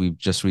 as we've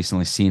just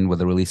recently seen with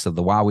the release of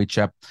the Huawei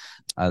chip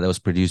that was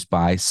produced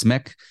by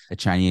SMIC, a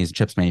Chinese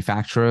chips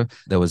manufacturer,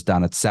 that was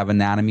done at 7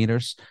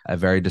 nanometers, a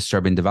very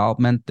disturbing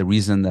development. The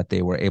reason that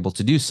they were able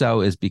to do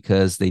so is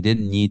because they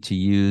didn't need to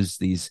use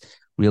these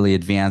really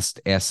advanced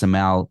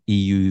ASML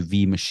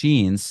EUV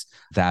machines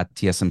that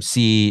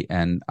TSMC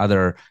and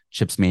other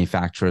chips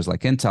manufacturers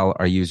like Intel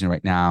are using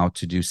right now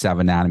to do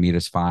 7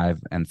 nanometers, 5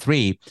 and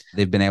 3.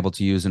 They've been able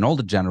to use an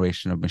older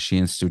generation of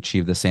machines to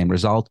achieve the same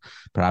result,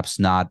 perhaps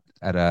not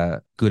at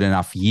a good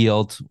enough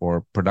yield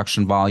or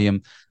production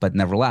volume, but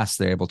nevertheless,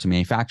 they're able to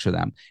manufacture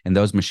them. And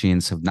those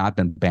machines have not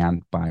been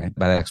banned by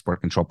the export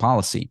control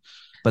policy.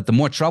 But the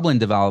more troubling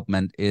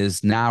development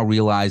is now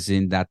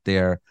realizing that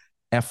their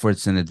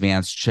efforts in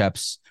advanced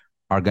chips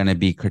are going to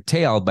be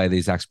curtailed by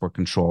these export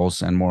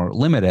controls and more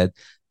limited.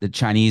 The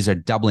Chinese are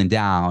doubling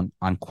down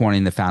on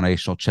cornering the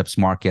foundational chips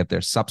market.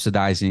 They're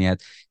subsidizing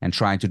it and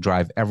trying to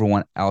drive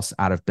everyone else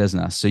out of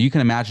business. So you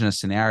can imagine a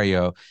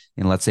scenario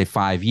in, let's say,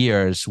 5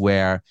 years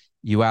where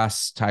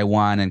US,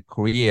 Taiwan, and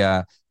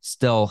Korea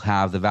still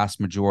have the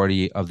vast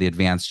majority of the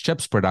advanced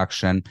chips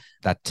production,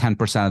 that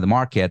 10% of the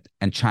market,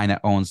 and China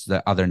owns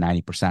the other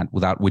 90%,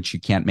 without which you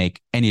can't make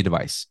any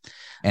device.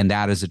 And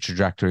that is a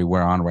trajectory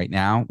we're on right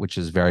now, which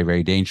is very,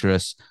 very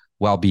dangerous,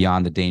 well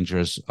beyond the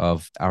dangers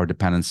of our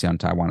dependency on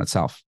Taiwan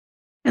itself.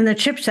 And the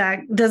CHIPS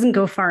Act doesn't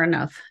go far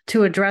enough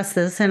to address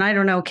this. And I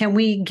don't know, can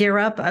we gear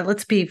up?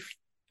 Let's be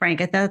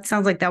frank, that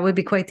sounds like that would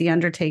be quite the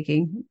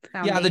undertaking.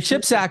 Yeah, the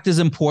CHIPS Act is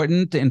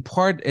important. In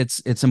part,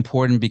 it's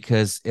important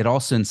because it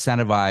also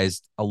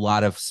incentivized a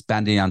lot of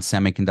spending on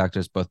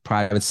semiconductors, both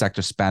private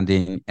sector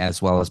spending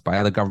as well as by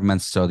other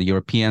governments. So the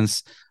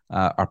Europeans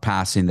are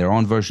passing their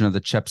own version of the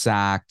CHIPS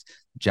Act.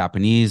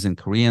 Japanese and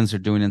Koreans are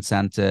doing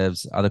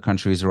incentives, other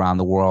countries around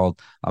the world,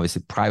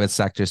 obviously private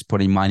sector is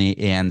putting money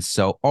in.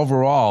 So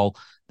overall,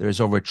 there's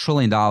over $1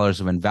 trillion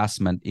of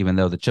investment, even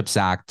though the CHIPS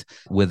Act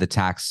with the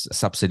tax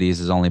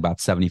subsidies is only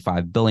about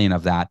 75 billion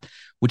of that,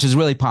 which is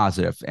really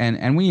positive.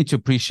 And we need to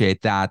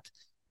appreciate that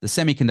the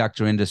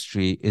semiconductor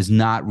industry is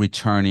not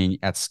returning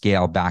at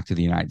scale back to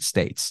the United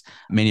States.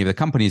 Many of the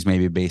companies may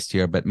be based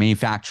here, but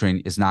manufacturing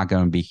is not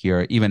going to be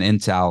here. Even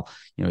Intel,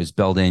 is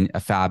building a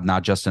fab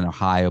not just in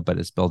Ohio, but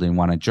it's building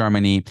one in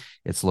Germany.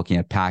 It's looking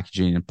at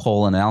packaging in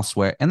Poland and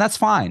elsewhere, and that's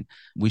fine.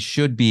 We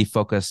should be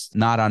focused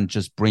not on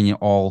just bringing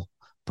all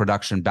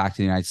production back to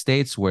the United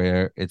States,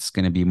 where it's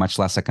going to be much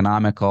less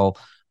economical,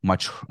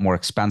 much more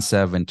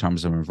expensive in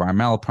terms of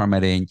environmental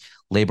permitting,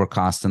 labor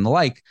costs, and the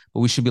like. But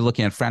we should be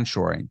looking at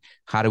friendshoring.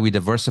 How do we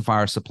diversify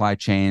our supply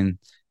chain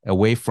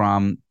away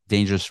from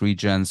dangerous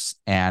regions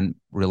and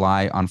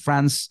rely on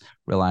friends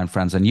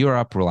in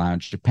Europe, rely on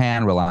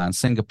Japan, rely on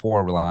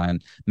Singapore, rely on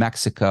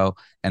Mexico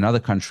and other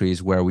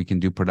countries where we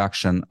can do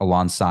production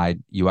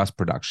alongside US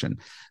production.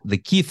 The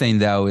key thing,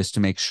 though, is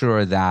to make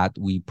sure that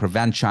we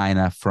prevent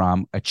China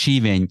from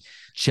achieving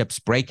chips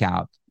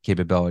breakout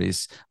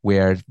capabilities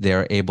where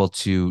they're able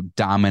to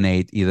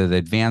dominate either the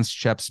advanced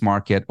chips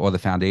market or the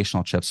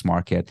foundational chips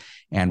market.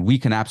 And we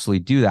can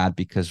absolutely do that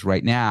because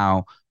right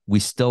now we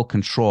still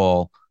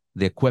control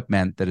the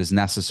equipment that is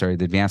necessary,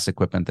 the advanced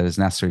equipment that is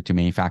necessary to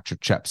manufacture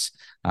chips.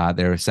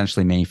 They're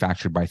essentially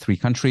manufactured by three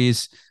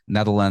countries,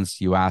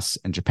 Netherlands, US,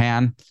 and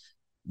Japan.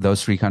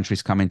 Those three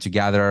countries coming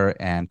together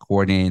and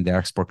coordinating their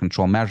export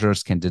control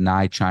measures can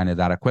deny China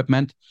that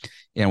equipment,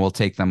 and will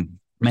take them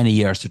many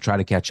years to try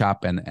to catch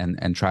up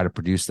and try to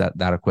produce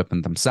that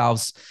equipment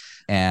themselves.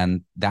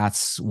 And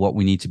that's what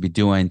we need to be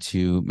doing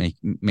to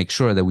make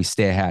sure that we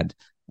stay ahead,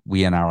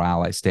 we and our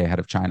allies stay ahead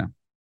of China.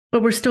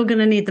 But we're still going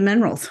to need the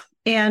minerals.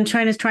 And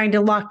China's trying to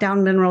lock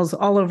down minerals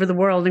all over the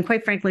world. And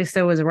quite frankly,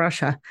 so is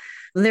Russia.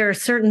 There are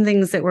certain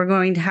things that we're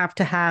going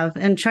to have.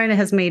 And China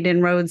has made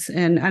inroads.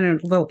 And I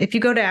don't know, if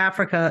you go to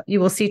Africa, you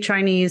will see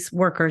Chinese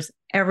workers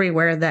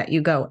everywhere that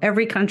you go.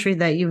 Every country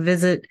that you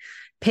visit,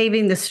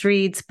 paving the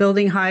streets,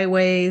 building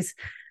highways,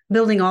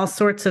 building all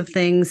sorts of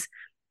things.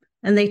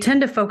 And they tend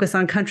to focus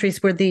on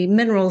countries where the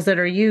minerals that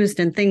are used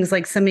in things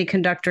like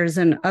semiconductors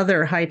and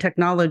other high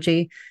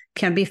technology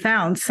can be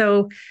found.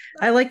 So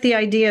I like the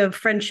idea of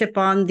friendship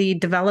on the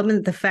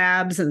development, the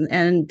fabs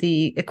and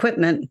the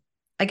equipment.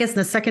 I guess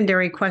the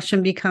secondary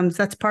question becomes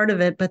that's part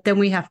of it, but then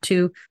we have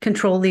to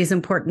control these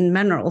important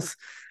minerals.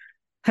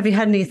 Have you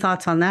had any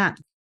thoughts on that?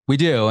 We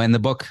do. And the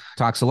book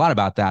talks a lot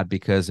about that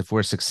because if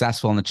we're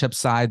successful on the chip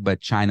side, but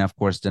China, of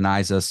course,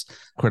 denies us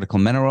critical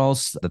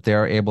minerals that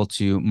they're able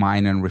to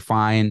mine and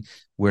refine,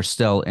 we're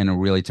still in a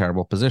really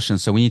terrible position.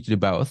 So we need to do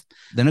both.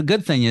 Then a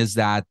good thing is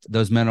that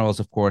those minerals,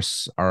 of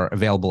course, are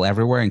available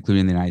everywhere,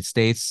 including the United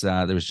States.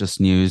 There was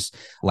just news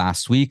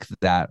last week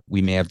that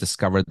we may have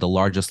discovered the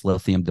largest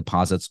lithium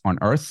deposits on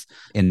Earth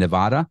in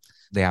Nevada.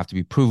 They have to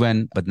be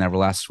proven, but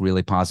nevertheless,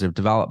 really positive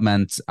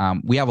development.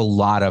 We have a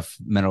lot of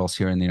minerals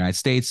here in the United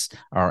States.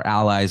 Our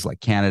allies like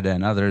Canada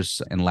and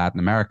others in Latin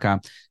America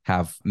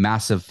have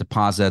massive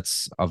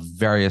deposits of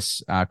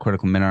various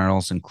critical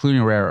minerals,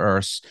 including rare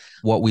earths.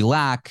 What we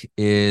lack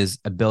is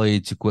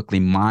ability to quickly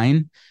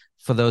mine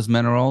for those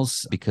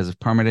minerals because of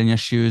permitting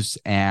issues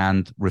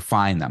and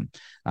refine them.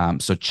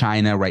 So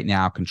China right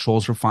now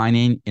controls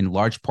refining in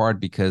large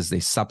part because they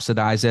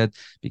subsidize it,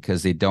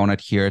 because they don't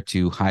adhere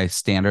to high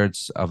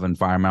standards of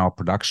environmental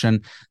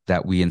production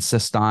that we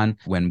insist on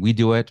when we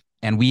do it.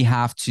 And we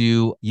have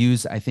to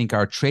use, I think,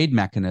 our trade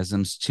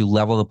mechanisms to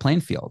level the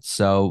playing field.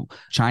 So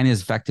China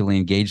is effectively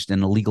engaged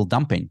in illegal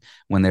dumping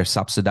when they're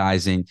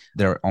subsidizing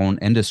their own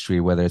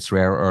industry, whether it's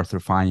rare earth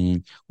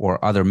refining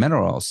or other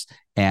minerals.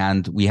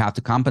 And we have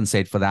to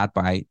compensate for that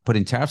by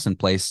putting tariffs in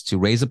place to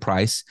raise the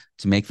price,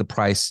 to make the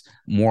price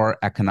more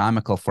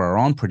economical for our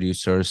own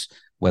producers,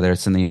 whether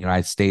it's in the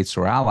United States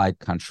or allied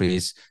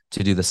countries,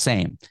 to do the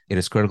same. It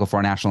is critical for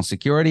our national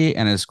security,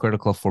 and it is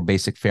critical for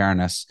basic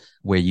fairness,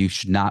 where you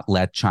should not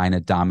let China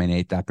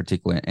dominate that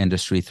particular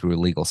industry through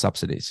illegal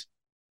subsidies.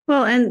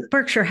 Well, and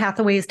Berkshire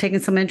Hathaway has taken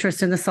some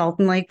interest in the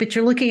Salton Lake, but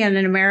you're looking at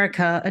in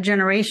America, a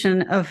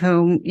generation of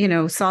whom,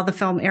 saw the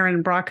film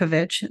Erin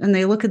Brockovich, and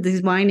they look at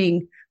these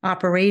mining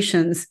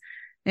operations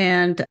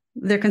and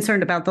they're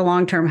concerned about the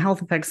long-term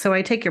health effects. So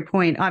I take your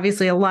point.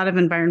 Obviously, a lot of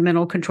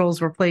environmental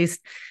controls were placed,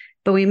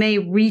 but we may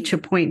reach a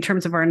point in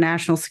terms of our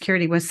national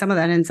security where some of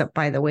that ends up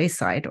by the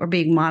wayside or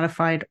being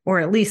modified or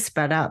at least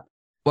sped up.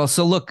 Well,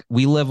 so look,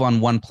 we live on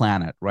one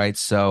planet, right?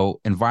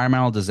 So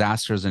environmental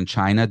disasters in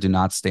China do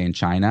not stay in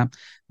China.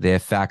 They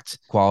affect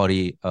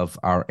quality of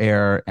our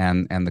air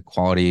and the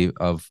quality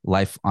of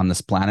life on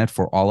this planet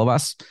for all of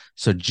us.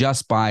 So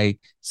just by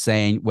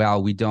saying,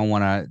 well, we don't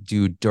want to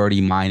do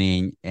dirty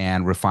mining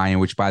and refining,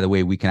 which, by the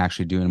way, we can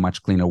actually do in a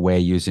much cleaner way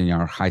using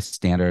our high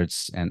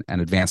standards and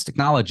advanced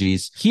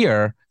technologies.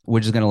 Here, we're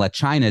just going to let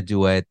China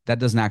do it. That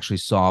doesn't actually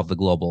solve the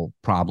global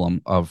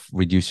problem of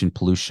reducing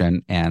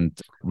pollution and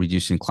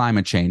reducing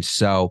climate change.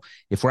 So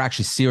if we're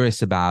actually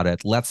serious about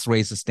it, let's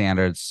raise the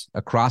standards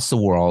across the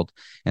world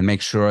and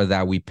make sure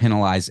that we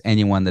penalize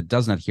anyone that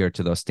doesn't adhere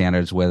to those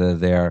standards, whether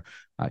they're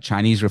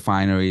Chinese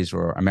refineries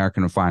or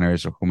American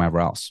refineries or whomever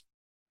else.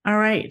 All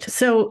right.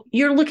 So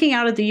you're looking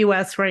out at the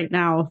US right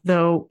now,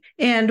 though,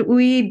 and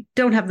we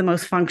don't have the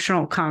most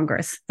functional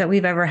Congress that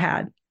we've ever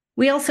had.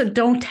 We also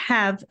don't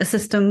have a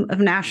system of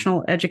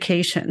national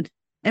education,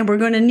 and we're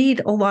going to need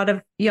a lot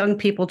of young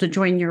people to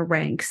join your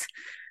ranks.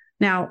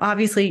 Now,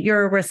 obviously,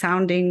 you're a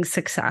resounding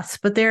success,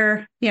 but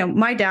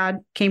my dad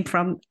came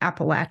from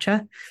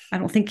Appalachia. I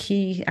don't think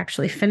he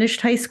actually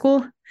finished high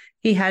school.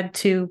 He had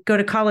to go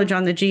to college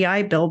on the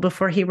GI Bill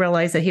before he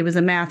realized that he was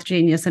a math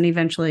genius, and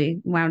eventually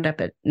wound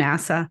up at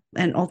NASA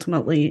and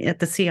ultimately at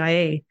the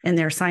CIA in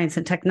their science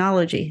and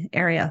technology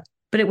area.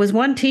 But it was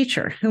one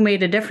teacher who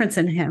made a difference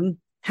in him.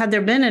 Had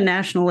there been a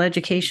national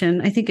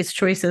education, I think his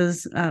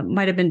choices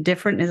might have been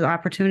different, his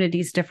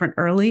opportunities different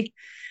early.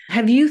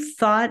 Have you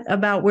thought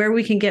about where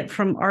we can get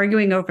from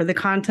arguing over the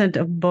content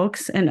of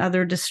books and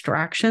other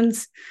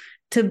distractions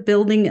to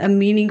building a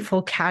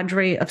meaningful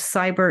cadre of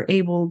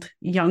cyber-abled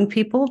young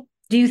people?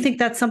 Do you think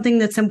that's something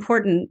that's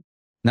important?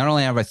 Not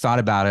only have I thought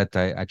about it,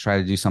 I try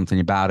to do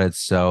something about it.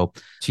 So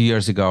 2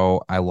 years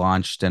ago, I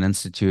launched an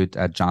institute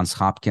at Johns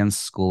Hopkins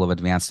School of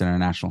Advanced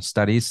International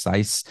Studies,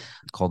 SAIS,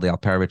 called the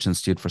Alperovitch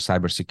Institute for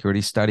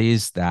Cybersecurity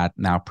Studies, that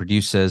now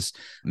produces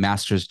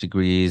master's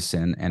degrees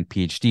and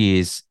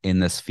PhDs in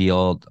this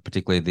field.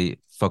 Particularly, the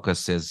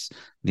focus is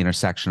the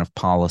intersection of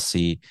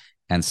policy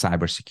and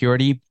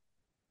cybersecurity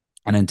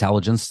and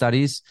intelligence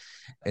studies.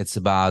 It's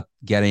about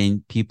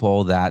getting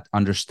people that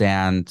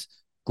understand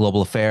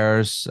global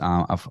affairs.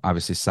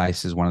 Obviously,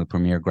 SAIS is one of the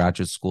premier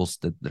graduate schools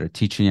that are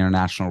teaching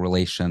international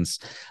relations,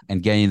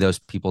 and getting those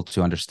people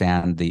to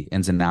understand the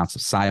ins and outs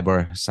of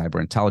cyber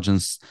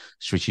intelligence,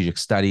 strategic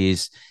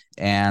studies.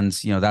 And,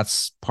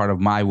 that's part of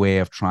my way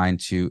of trying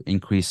to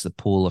increase the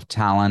pool of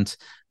talent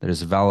that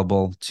is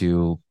available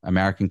to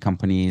American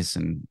companies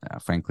and,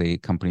 frankly,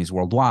 companies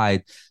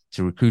worldwide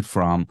to recruit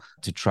from,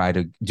 to try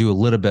to do a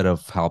little bit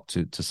of help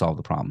to solve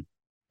the problem.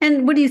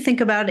 And what do you think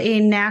about a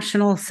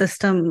national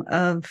system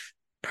of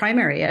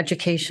primary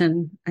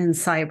education in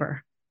cyber?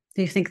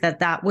 Do you think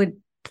that would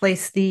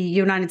place the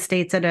United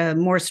States at a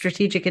more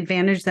strategic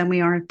advantage than we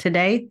are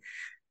today?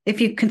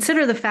 If you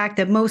consider the fact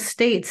that most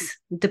states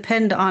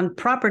depend on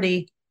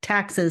property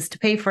taxes to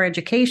pay for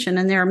education,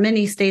 and there are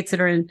many states that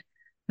are in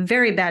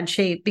very bad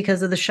shape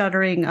because of the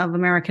shuttering of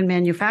American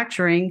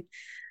manufacturing,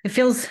 it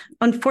feels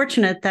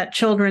unfortunate that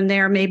children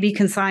there may be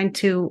consigned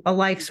to a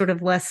life sort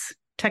of less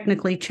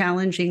technically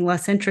challenging,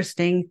 less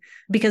interesting,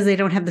 because they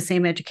don't have the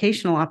same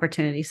educational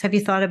opportunities. Have you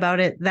thought about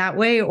it that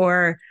way,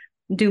 or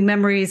do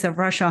memories of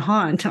Russia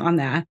haunt on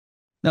that?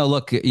 No,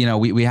 look,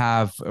 we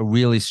have a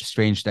really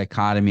strange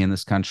dichotomy in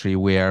this country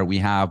where we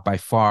have by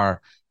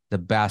far the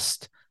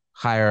best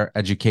higher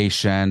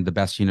education, the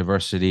best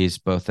universities,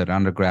 both at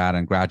undergrad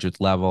and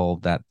graduate level,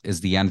 that is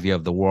the envy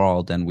of the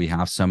world. And we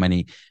have so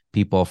many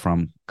people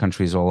from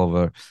countries all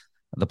over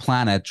the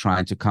planet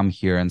trying to come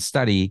here and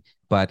study,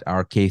 but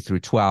our K through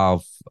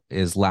 12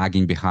 is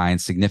lagging behind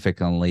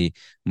significantly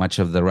much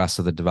of the rest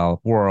of the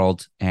developed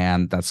world.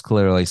 And that's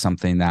clearly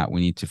something that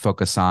we need to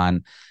focus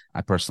on.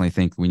 I personally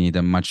think we need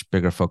a much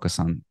bigger focus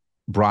on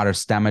broader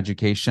STEM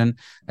education,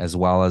 as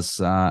well as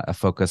a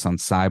focus on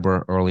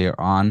cyber earlier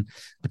on,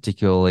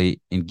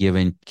 particularly in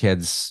giving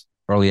kids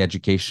early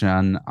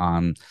education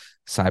on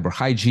cyber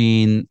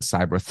hygiene,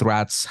 cyber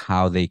threats,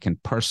 how they can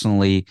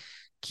personally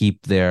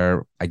keep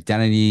their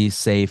identity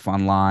safe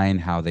online,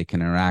 how they can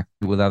interact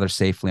with others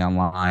safely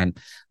online.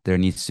 There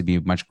needs to be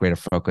much greater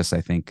focus, I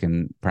think,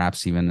 and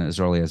perhaps even as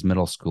early as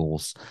middle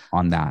schools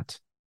on that.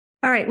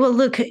 All right. Well,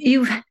 Luke,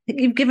 you've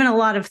given a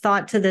lot of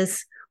thought to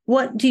this.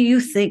 What do you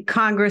think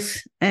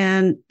Congress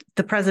and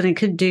the president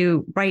could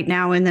do right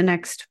now in the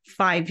next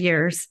 5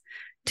 years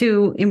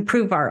to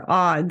improve our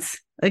odds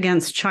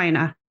against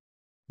China?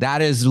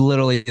 That is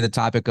literally the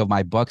topic of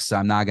my book, so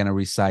I'm not going to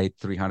recite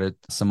 300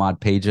 some odd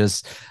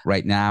pages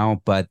right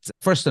now. But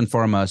first and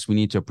foremost, we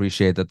need to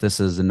appreciate that this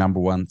is the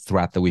number one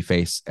threat that we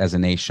face as a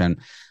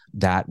nation,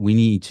 that we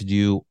need to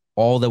do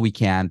all that we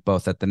can,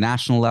 both at the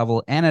national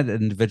level and at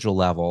an individual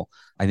level.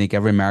 I think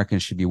every American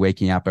should be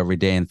waking up every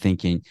day and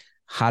thinking,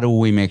 how do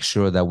we make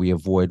sure that we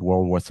avoid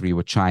World War III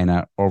with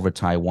China over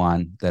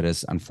Taiwan? That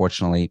is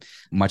unfortunately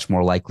much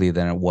more likely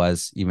than it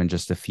was even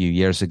just a few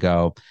years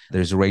ago.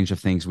 There's a range of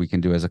things we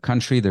can do as a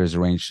country. There's a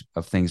range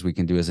of things we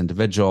can do as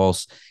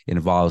individuals. It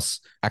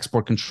involves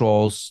export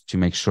controls to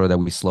make sure that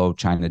we slow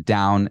China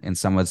down in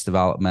some of its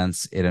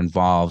developments. It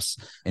involves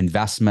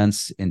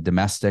investments in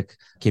domestic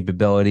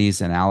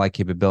capabilities and allied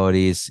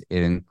capabilities.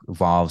 It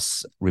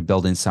involves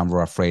rebuilding some of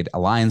our frayed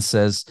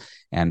alliances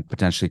and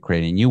potentially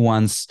creating new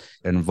ones.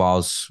 It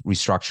involves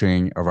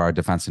restructuring of our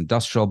defense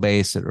industrial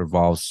base. It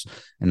involves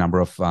a number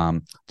of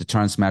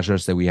deterrence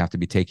measures that we have to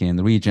be taking in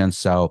the region.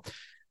 So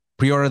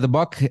pre-order the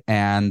book,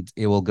 and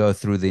it will go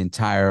through the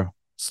entire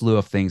slew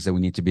of things that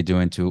we need to be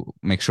doing to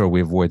make sure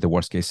we avoid the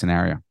worst case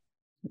scenario.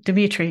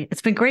 Dimitri,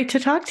 it's been great to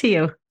talk to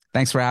you.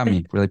 Thanks for having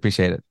me. Really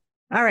appreciate it.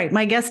 All right.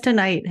 My guest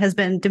tonight has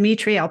been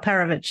Dimitri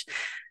Alperovitch,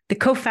 the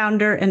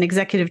co-founder and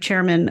executive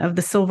chairman of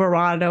the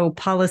Silverado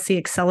Policy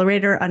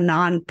Accelerator, a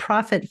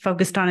nonprofit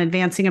focused on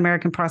advancing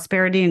American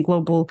prosperity and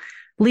global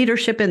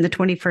leadership in the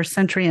 21st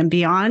century and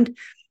beyond.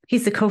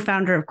 He's the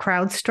co-founder of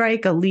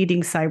CrowdStrike, a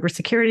leading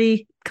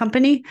cybersecurity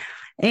company.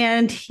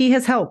 And he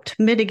has helped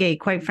mitigate,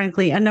 quite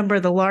frankly, a number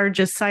of the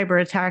largest cyber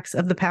attacks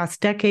of the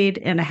past decade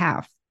and a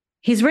half.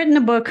 He's written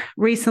a book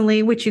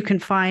recently, which you can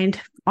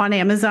find on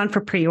Amazon for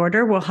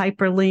pre-order. We'll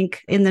hyperlink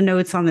in the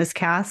notes on this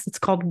cast. It's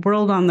called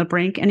World on the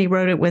Brink, and he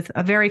wrote it with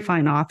a very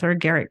fine author,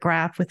 Garrett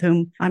Graff, with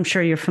whom I'm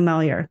sure you're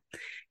familiar.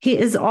 He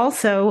is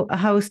also a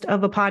host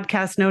of a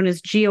podcast known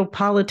as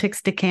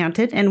Geopolitics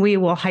Decanted, and we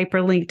will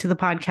hyperlink to the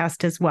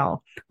podcast as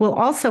well. We'll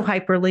also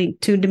hyperlink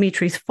to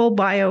Dimitri's full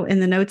bio in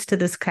the notes to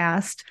this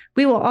cast.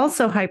 We will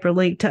also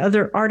hyperlink to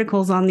other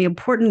articles on the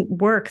important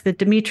work that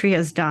Dimitri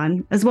has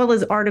done, as well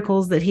as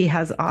articles that he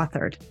has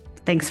authored.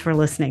 Thanks for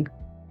listening.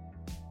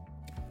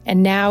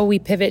 And now we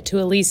pivot to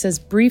Elisa's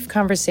brief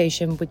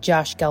conversation with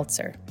Josh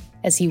Geltzer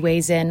as he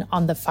weighs in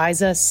on the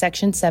FISA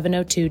Section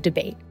 702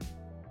 debate.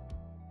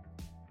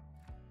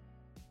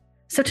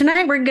 So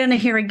tonight we're going to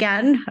hear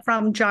again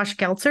from Josh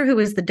Geltzer, who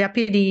is the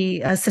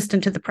Deputy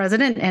Assistant to the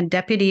President and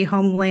Deputy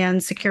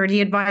Homeland Security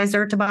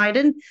Advisor to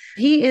Biden.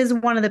 He is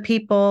one of the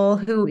people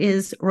who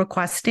is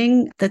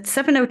requesting that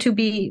 702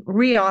 be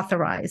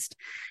reauthorized.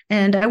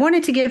 And I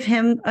wanted to give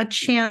him a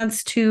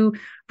chance to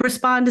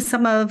respond to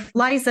some of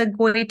Liza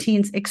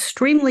Goiteyn's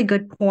extremely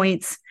good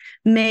points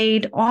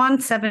made on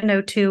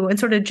 702 and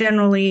sort of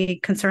generally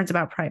concerns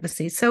about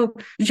privacy. So,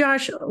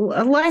 Josh,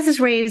 Liza's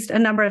raised a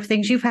number of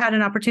things. You've had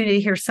an opportunity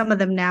to hear some of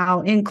them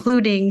now,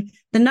 including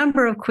the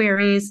number of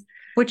queries,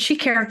 which she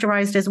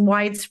characterized as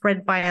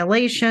widespread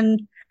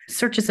violation,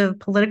 searches of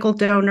political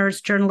donors,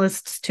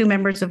 journalists, two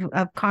members of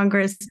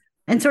Congress.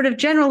 And sort of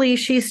generally,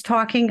 she's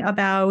talking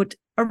about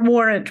a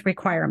warrant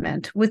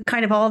requirement with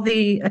kind of all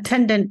the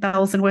attendant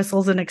bells and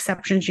whistles and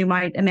exceptions you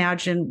might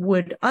imagine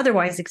would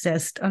otherwise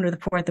exist under the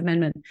Fourth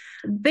Amendment.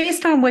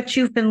 Based on what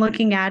you've been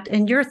looking at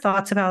and your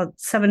thoughts about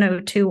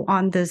 702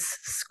 on this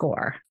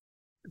score.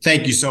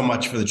 Thank you so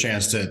much for the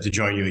chance to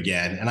join you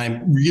again. And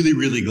I'm really,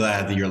 really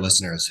glad that your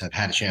listeners have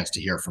had a chance to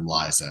hear from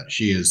Liza.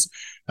 She is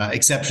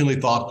exceptionally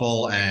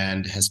thoughtful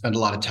and has spent a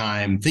lot of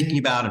time thinking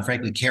about and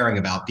frankly caring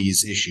about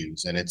these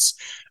issues. And it's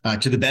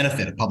to the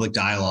benefit of public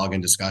dialogue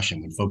and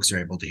discussion when folks are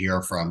able to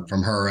hear from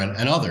her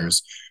and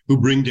others who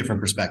bring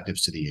different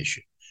perspectives to the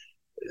issue.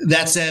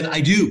 That said, I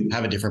do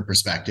have a different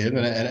perspective,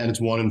 and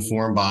it's one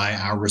informed by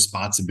our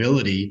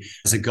responsibility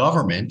as a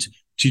government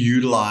to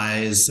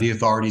utilize the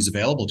authorities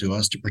available to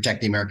us to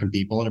protect the American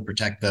people and to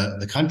protect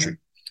the country.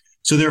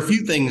 So there are a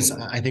few things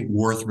I think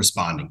worth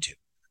responding to.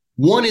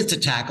 One is to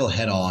tackle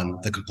head on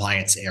the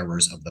compliance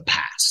errors of the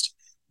past.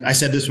 I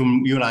said this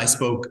when you and I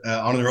spoke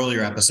on an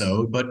earlier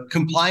episode, but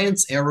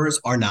compliance errors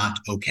are not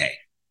okay.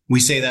 We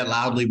say that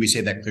loudly. We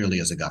say that clearly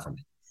as a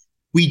government.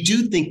 We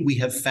do think we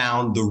have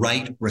found the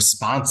right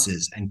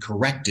responses and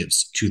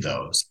correctives to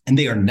those, and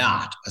they are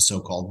not a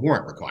so-called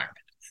warrant requirement.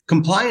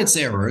 Compliance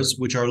errors,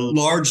 which are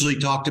largely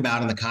talked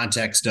about in the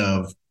context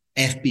of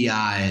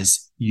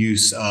FBI's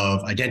use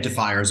of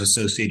identifiers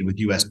associated with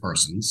U.S.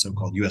 persons,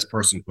 so-called U.S.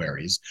 person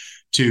queries,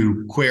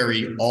 to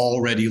query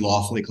already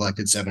lawfully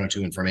collected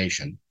 702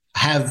 information,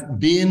 have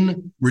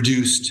been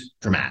reduced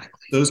dramatically.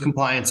 Those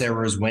compliance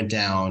errors went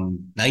down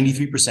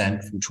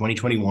 93% from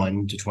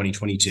 2021 to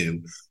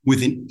 2022,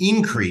 with an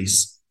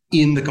increase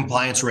in the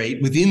compliance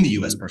rate within the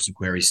U.S. person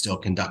queries still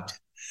conducted.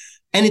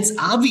 And it's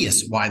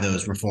obvious why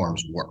those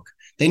reforms work.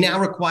 They now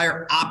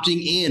require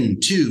opting in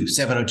to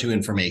 702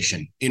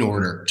 information in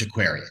order to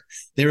query it.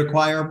 They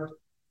require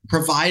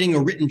providing a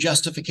written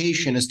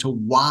justification as to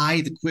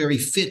why the query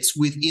fits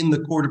within the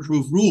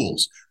court-approved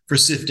rules for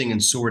sifting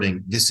and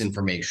sorting this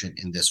information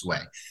in this way.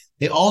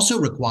 They also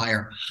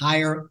require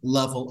higher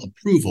level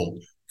approval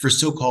for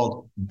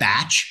so-called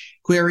batch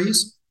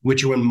queries,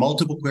 which are when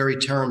multiple query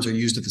terms are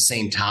used at the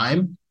same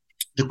time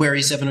to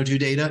query 702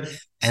 data,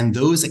 and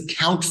those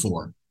account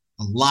for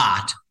a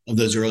lot of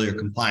those earlier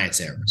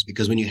compliance errors,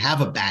 because when you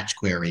have a batch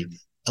query,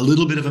 a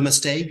little bit of a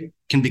mistake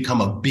can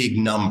become a big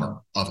number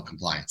of a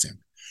compliance error.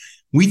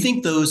 We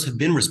think those have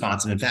been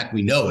responsive. In fact,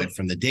 we know it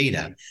from the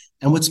data.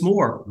 And what's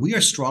more, we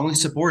are strongly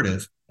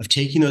supportive of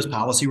taking those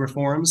policy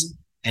reforms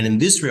and in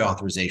this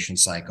reauthorization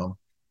cycle,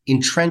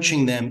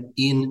 entrenching them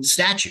in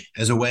statute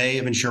as a way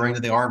of ensuring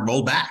that they aren't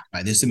rolled back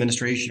by this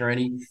administration or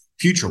any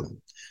future one.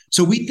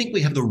 So we think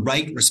we have the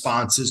right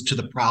responses to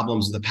the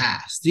problems of the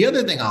past. The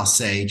other thing I'll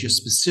say, just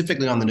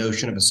specifically on the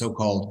notion of a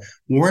so-called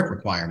warrant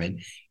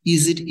requirement,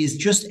 is it is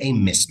just a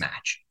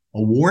mismatch.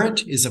 A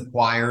warrant is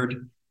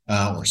acquired,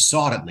 or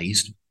sought at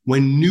least,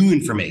 when new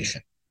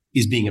information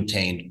is being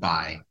obtained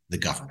by the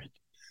government.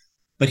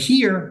 But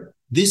here,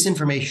 this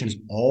information has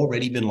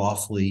already been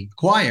lawfully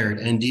acquired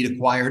and indeed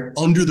acquired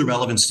under the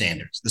relevant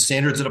standards, the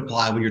standards that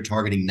apply when you're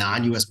targeting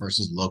non-U.S.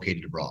 persons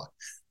located abroad.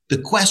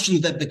 The question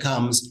that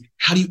becomes,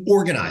 how do you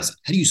organize it?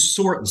 How do you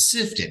sort and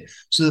sift it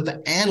so that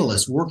the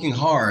analysts working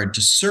hard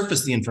to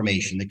surface the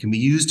information that can be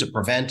used to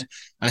prevent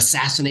an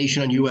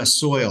assassination on U.S.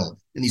 soil,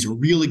 and these are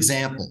real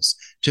examples,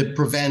 to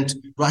prevent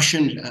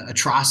Russian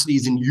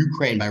atrocities in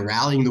Ukraine by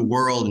rallying the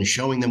world and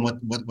showing them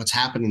what's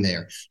happening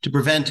there, to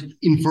prevent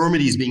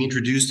infirmities being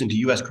introduced into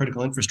U.S.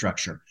 critical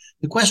infrastructure.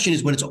 The question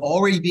is, when it's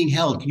already being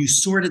held, can you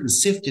sort it and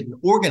sift it and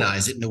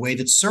organize it in a way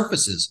that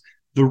surfaces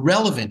the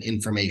relevant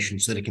information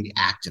so that it can be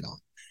acted on?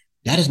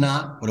 That is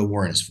not what a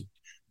warrant is for.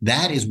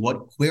 That is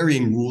what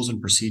querying rules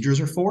and procedures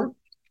are for.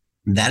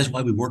 And that is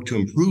why we work to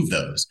improve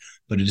those.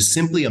 But it is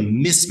simply a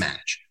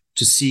mismatch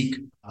to seek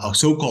a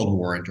so-called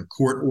warrant or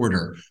court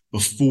order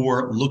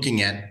before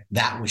looking at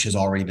that which has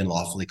already been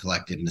lawfully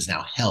collected and is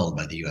now held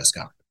by the U.S.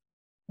 government.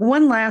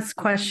 One last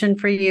question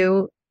for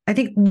you. I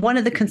think one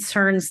of the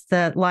concerns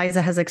that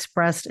Liza has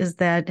expressed is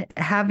that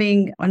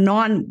having a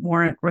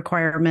non-warrant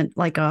requirement,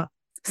 like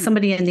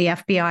somebody in the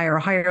FBI or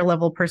a higher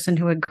level person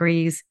who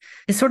agrees,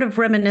 is sort of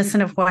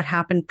reminiscent of what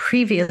happened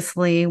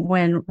previously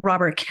when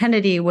Robert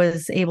Kennedy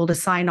was able to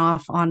sign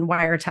off on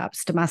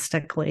wiretaps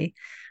domestically.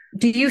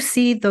 Do you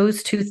see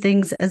those two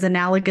things as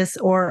analogous,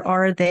 or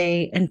are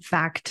they in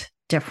fact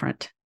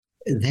different?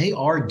 They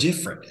are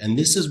different. And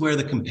this is where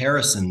the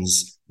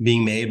comparisons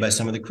being made by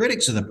some of the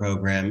critics of the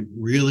program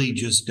really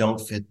just don't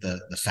fit the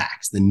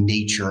facts, the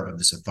nature of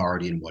this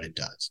authority and what it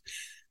does.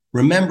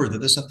 Remember that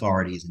this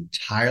authority is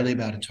entirely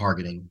about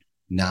targeting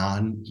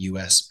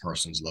non-U.S.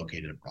 persons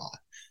located abroad.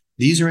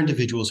 These are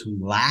individuals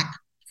who lack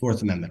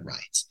Fourth Amendment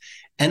rights,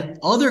 and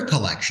other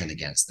collection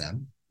against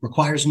them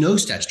requires no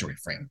statutory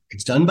framework.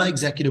 It's done by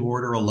executive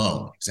order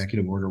alone,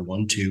 Executive Order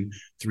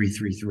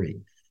 12333.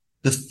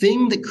 The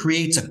thing that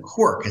creates a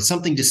quirk, and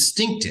something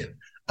distinctive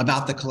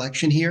about the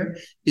collection here,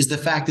 is the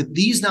fact that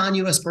these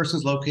non-U.S.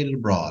 persons located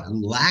abroad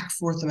who lack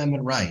Fourth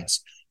Amendment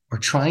rights are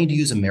trying to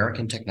use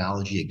American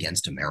technology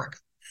against America.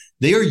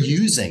 They are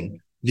using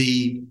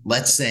the,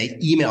 let's say,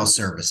 email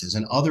services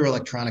and other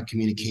electronic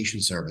communication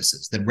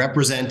services that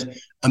represent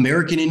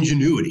American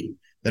ingenuity,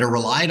 that are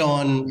relied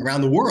on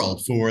around the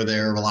world for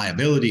their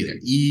reliability, their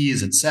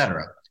ease, et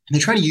cetera. And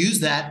they're trying to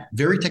use that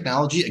very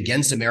technology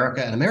against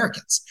America and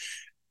Americans.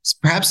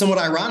 Perhaps somewhat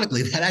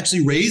ironically, that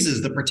actually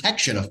raises the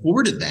protection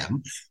afforded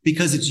them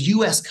because it's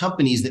U.S.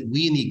 companies that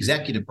we in the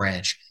executive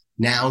branch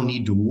now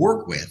need to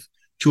work with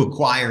to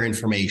acquire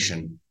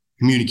information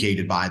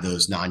communicated by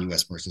those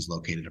non-U.S. persons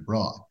located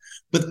abroad.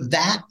 But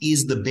that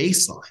is the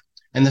baseline.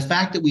 And the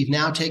fact that we've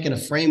now taken a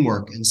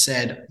framework and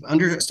said,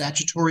 under a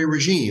statutory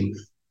regime,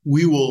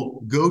 we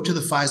will go to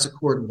the FISA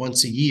court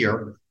once a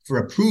year for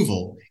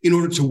approval in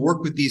order to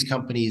work with these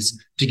companies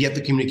to get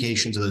the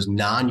communications of those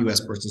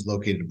non-U.S. persons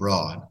located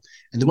abroad.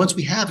 And then once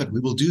we have it, we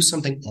will do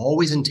something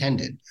always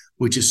intended,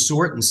 which is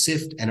sort and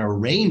sift and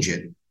arrange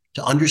it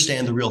to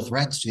understand the real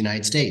threats to the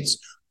United States,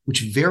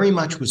 which very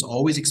much was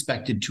always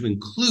expected to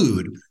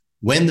include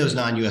when those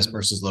non-U.S.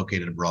 persons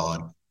located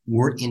abroad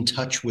were in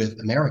touch with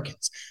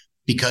Americans,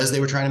 because they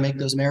were trying to make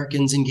those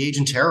Americans engage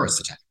in terrorist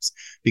attacks,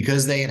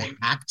 because they had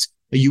hacked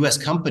a U.S.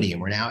 company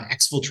and were now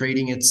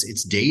exfiltrating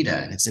its data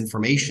and its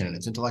information and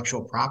its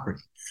intellectual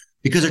property,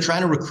 because they're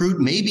trying to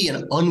recruit maybe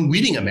an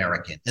unwitting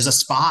American as a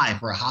spy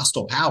for a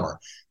hostile power.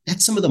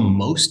 That's some of the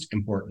most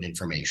important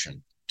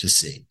information to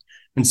see.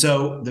 And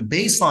so the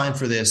baseline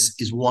for this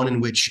is one in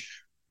which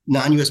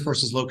non-U.S.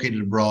 persons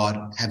located abroad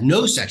have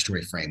no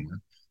statutory framework.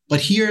 But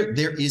here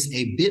there is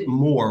a bit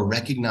more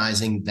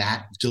recognizing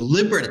that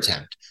deliberate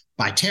attempt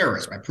by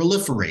terrorists, by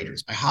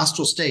proliferators, by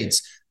hostile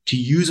states to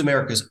use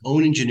America's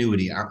own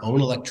ingenuity, our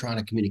own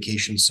electronic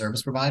communication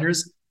service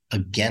providers,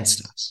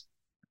 against us.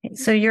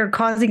 So you're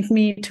causing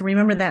me to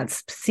remember that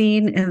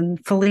scene in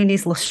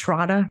Fellini's La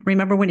Strada.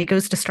 Remember when he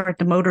goes to start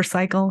the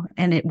motorcycle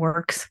and it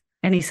works?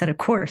 And he said, of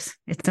course,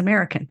 it's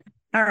American.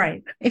 All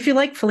right. If you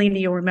like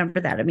Fellini, you'll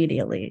remember that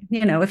immediately.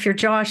 You know, if you're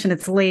Josh and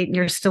it's late and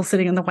you're still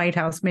sitting in the White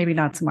House, maybe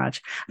not so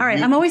much. All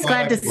right. I'm always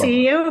glad to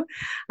see you.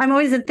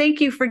 And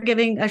thank you for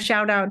giving a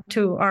shout out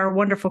to our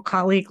wonderful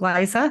colleague,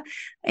 Liza.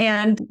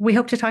 And we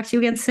hope to talk to you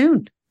again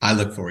soon. I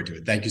look forward to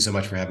it. Thank you so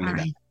much for having me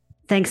back.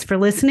 Thanks for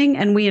listening,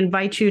 and we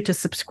invite you to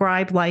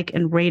subscribe, like,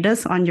 and rate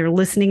us on your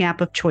listening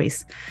app of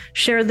choice.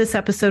 Share this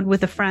episode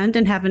with a friend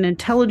and have an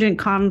intelligent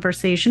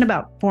conversation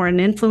about foreign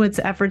influence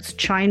efforts,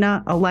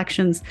 China,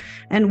 elections,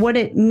 and what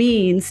it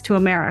means to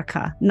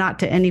America, not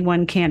to any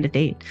one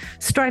candidate.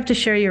 Strive to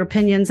share your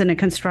opinions in a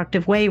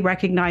constructive way,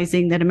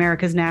 recognizing that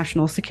America's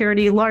national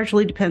security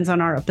largely depends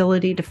on our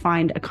ability to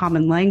find a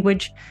common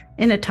language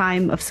in a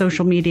time of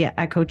social media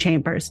echo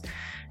chambers.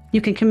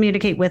 You can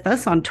communicate with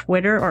us on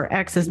Twitter, or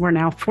X as we're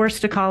now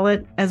forced to call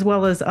it, as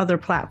well as other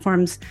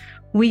platforms.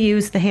 We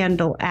use the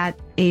handle at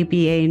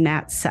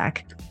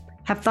ABANatSec.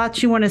 Have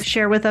thoughts you want to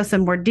share with us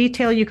in more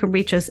detail? You can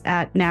reach us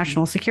at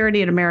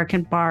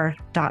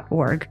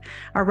nationalsecurity@americanbar.org.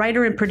 Our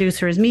writer and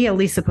producer is me,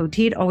 Elisa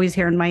Poteet, always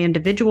here in my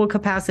individual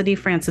capacity.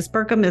 Francis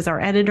Burkham is our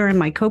editor and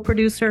my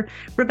co-producer.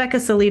 Rebecca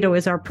Solito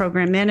is our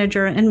program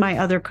manager, and my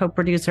other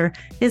co-producer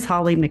is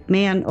Holly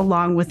McMahon,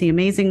 along with the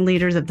amazing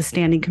leaders of the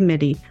Standing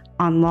Committee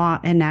on Law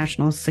and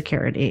National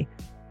Security.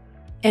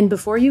 And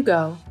before you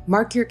go,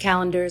 mark your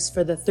calendars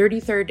for the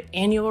 33rd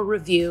Annual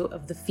Review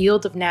of the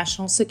Field of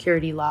National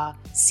Security Law,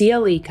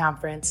 CLE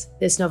Conference,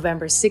 this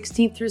November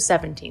 16th through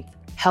 17th,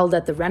 held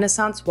at the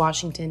Renaissance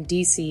Washington,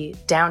 D.C.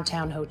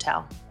 Downtown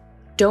Hotel.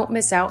 Don't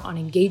miss out on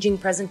engaging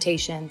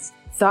presentations,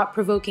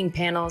 thought-provoking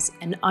panels,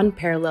 and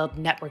unparalleled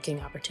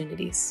networking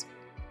opportunities.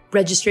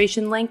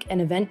 Registration link and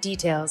event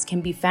details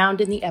can be found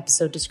in the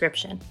episode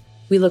description.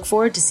 We look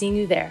forward to seeing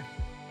you there.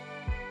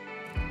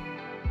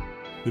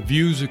 The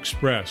views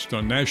expressed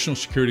on National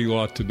Security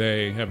Law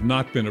Today have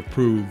not been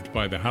approved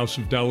by the House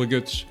of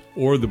Delegates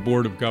or the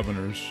Board of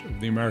Governors of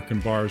the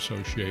American Bar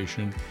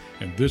Association,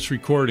 and this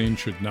recording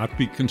should not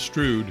be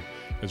construed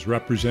as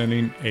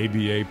representing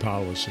ABA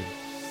policy.